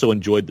 I also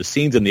enjoyed the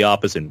scenes in the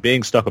office and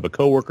being stuck with a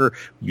coworker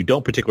you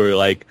don't particularly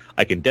like.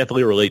 I can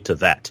definitely relate to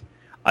that.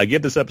 I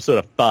give this episode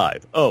a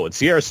 5. Oh, and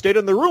Sierra stayed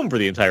in the room for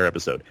the entire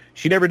episode.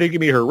 She never did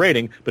give me her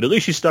rating, but at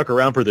least she stuck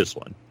around for this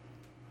one.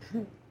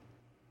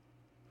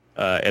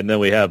 And then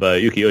we have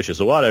Yukiyosha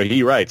Sawada.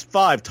 He writes,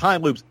 5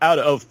 time loops out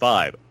of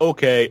 5.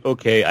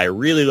 Okay, I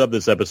really love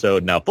this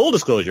episode. Now, full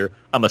disclosure,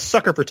 I'm a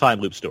sucker for time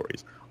loop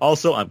stories.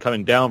 Also, I'm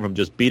coming down from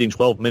just beating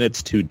 12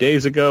 minutes 2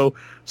 days ago,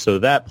 so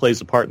that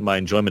plays a part in my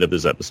enjoyment of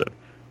this episode.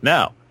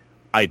 Now,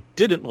 I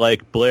didn't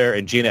like Blair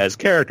and Gina as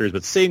characters,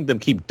 but seeing them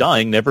keep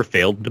dying never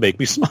failed to make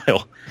me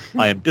smile.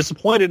 I am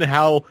disappointed in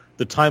how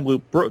the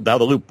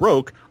loop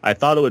broke. I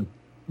thought it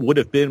would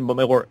have been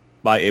more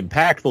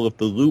impactful if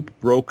the loop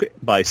broke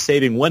by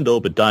saving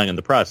Wendell but dying in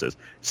the process.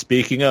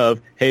 Speaking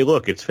of, hey,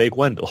 look, it's fake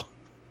Wendell.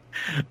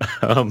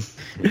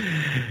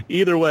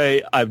 Either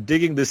way, I'm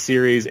digging this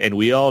series, and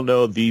we all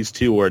know these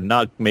two are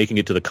not making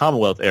it to the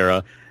Commonwealth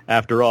era.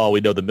 After all,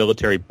 we know the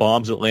military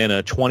bombs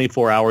Atlanta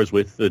 24 hours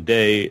with the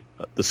day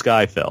the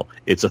sky fell.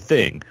 It's a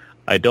thing.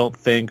 I don't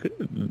think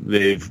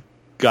they've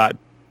got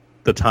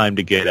the time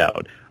to get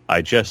out.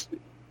 I just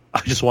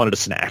wanted a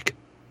snack.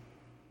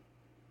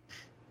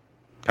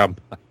 Come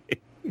by.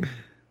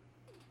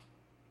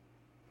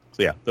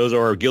 So yeah, those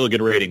are our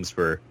Gilligan ratings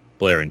for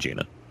Blair and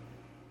Gina.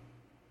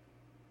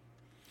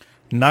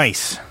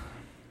 Nice.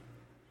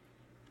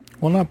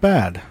 Well, not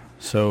bad.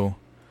 So,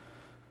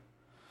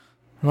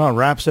 well,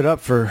 wraps it up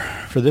for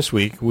this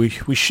week. We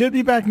should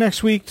be back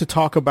next week to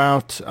talk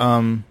about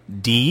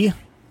D,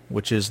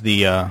 which is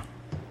the Alpha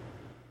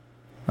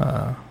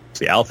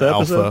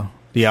episode.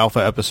 The Alpha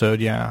episode,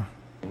 yeah.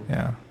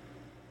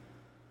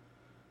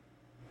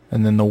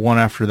 And then the one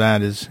after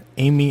that is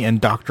Amy and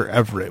Dr.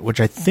 Everett,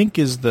 which I think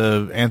is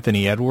the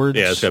Anthony Edwards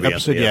episode.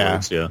 Anthony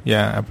Edwards,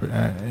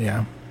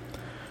 yeah.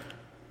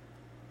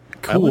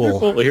 Cool.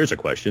 Well, here's a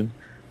question: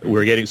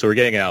 We're getting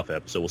an Alpha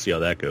episode. We'll see how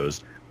that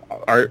goes.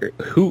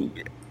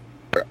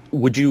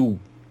 Would you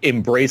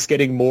embrace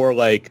getting more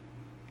like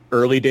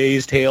early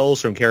days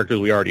tales from characters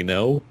we already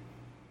know?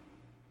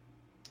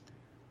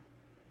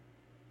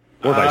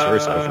 Or vice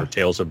versa for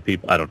tales of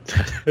people. I don't.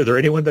 Is there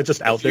anyone that's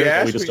just out there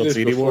that we just don't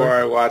see anymore? Before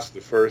I watched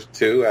the first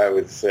 2, I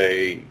would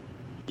say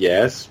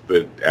yes,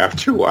 but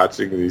after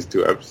watching these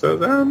 2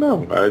 episodes, I don't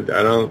know.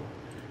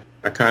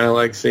 I kind of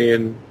like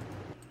seeing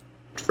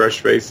fresh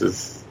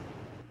faces.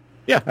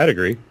 Yeah, I'd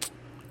agree.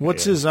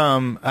 What's his?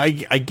 I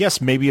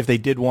guess maybe if they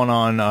did one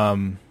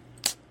on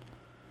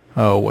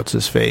what's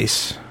his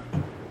face?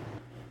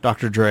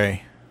 Dr.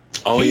 Dre.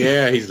 Oh Heath.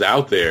 Yeah, he's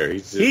out there.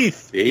 He's just,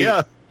 Heath.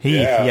 Yeah.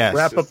 Heath, yes.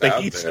 Wrap up the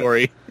Heath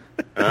story.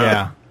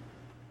 Yeah.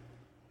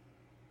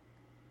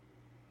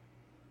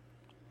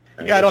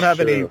 Yeah, I don't have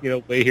any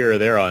way here or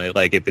there on it.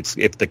 Like if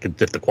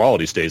the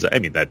quality stays, I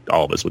mean that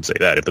all of us would say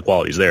that if the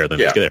quality's there,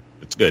 then it's good.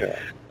 It's good.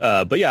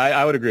 Yeah. But yeah,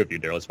 I would agree with you,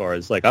 Daryl. As far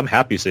as like, I'm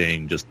happy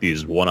seeing just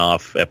these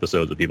one-off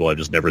episodes of people I've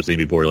just never seen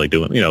before, like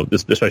doing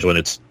especially when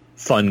it's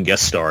fun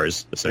guest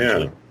stars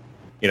essentially.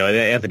 Yeah. And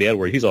Anthony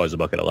Edwards, he's always a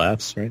bucket of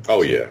laughs, right?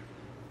 Oh yeah.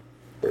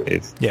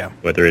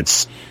 Whether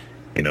it's,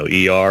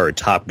 ER or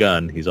Top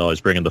Gun, he's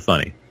always bringing the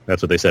funny.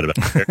 That's what they said about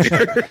him.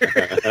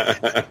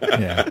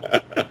 Yeah.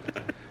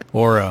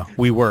 Or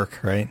We Work,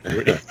 right?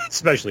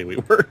 Especially We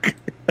Work.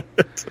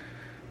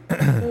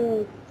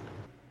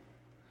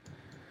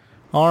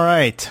 All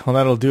right. Well,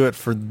 that'll do it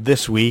for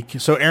this week.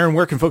 So, Aaron,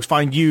 where can folks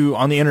find you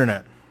on the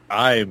internet?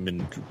 I'm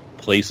in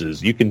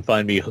places. You can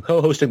find me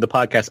co-hosting the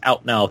podcast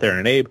Out Now with Aaron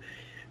and Abe.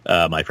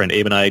 My friend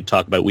Abe and I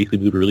talk about weekly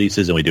movie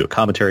releases, and we do a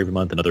commentary every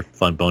month and other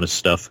fun bonus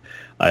stuff.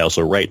 I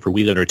also write for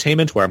Wheel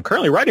Entertainment, where I'm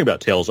currently writing about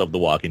Tales of the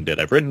Walking Dead.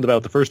 I've written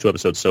about the first 2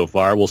 episodes so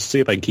far. We'll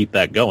see if I can keep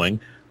that going.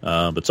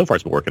 But so far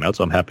it's been working out,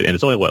 so I'm happy. And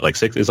it's only,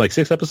 6? It's like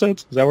 6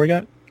 episodes? Is that where we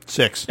got?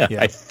 6. Yeah.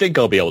 I think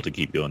I'll be able to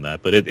keep doing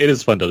that. But it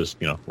is fun to just,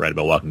 write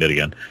about Walking Dead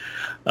again.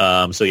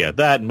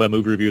 That and my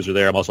movie reviews are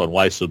there. I'm also on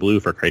Wise to the Blue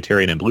for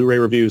Criterion and Blu-ray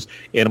reviews.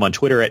 And I'm on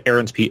Twitter at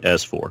Aaron's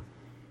PS4.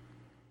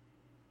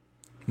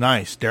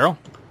 Nice. Daryl?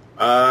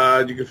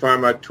 You can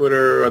find my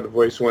Twitter on the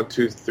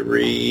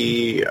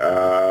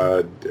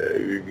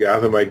Voice123.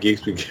 Gotham My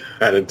Geeks, we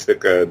kind of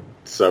took a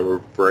summer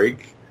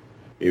break,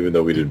 even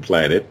though we didn't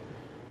plan it.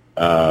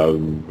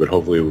 But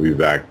hopefully we'll be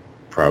back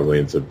probably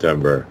in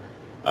September.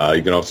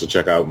 You can also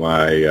check out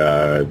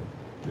my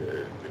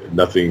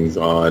Nothing's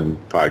On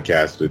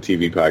podcast, the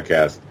TV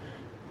podcast,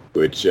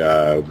 which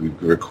we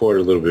record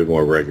a little bit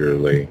more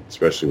regularly,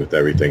 especially with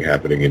everything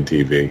happening in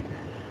TV.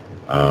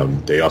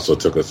 They also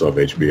took us off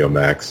HBO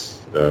Max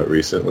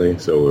recently,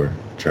 so we're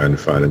trying to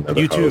find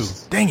another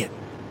host. Dang it.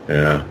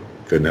 Yeah,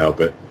 couldn't help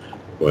it.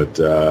 But,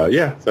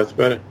 that's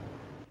about it.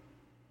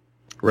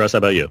 Russ, how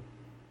about you?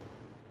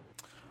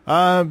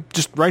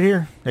 Just right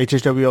here,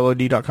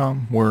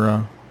 hhwlod.com,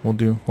 where we'll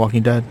do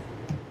Walking Dead.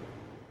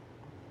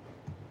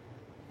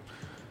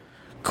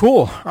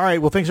 Cool. All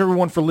right. Well, thanks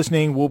everyone for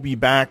listening. We'll be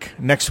back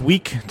next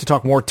week to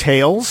talk more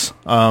Tales.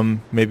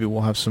 Maybe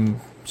we'll have some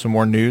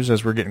more news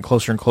as we're getting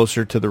closer and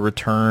closer to the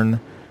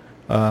return,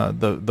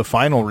 the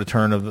final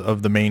return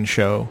of the main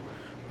show,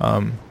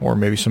 or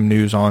maybe some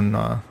news on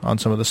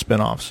some of the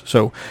spinoffs.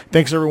 So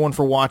thanks everyone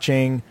for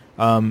watching.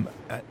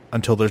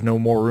 Until there's no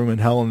more room in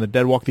hell and the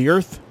dead walk the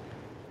earth,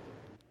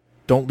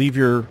 don't leave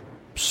your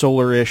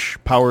solar-ish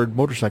powered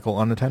motorcycle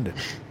unattended.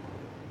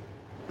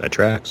 That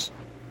tracks.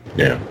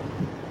 Yeah.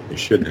 You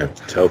shouldn't have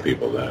to tell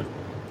people that.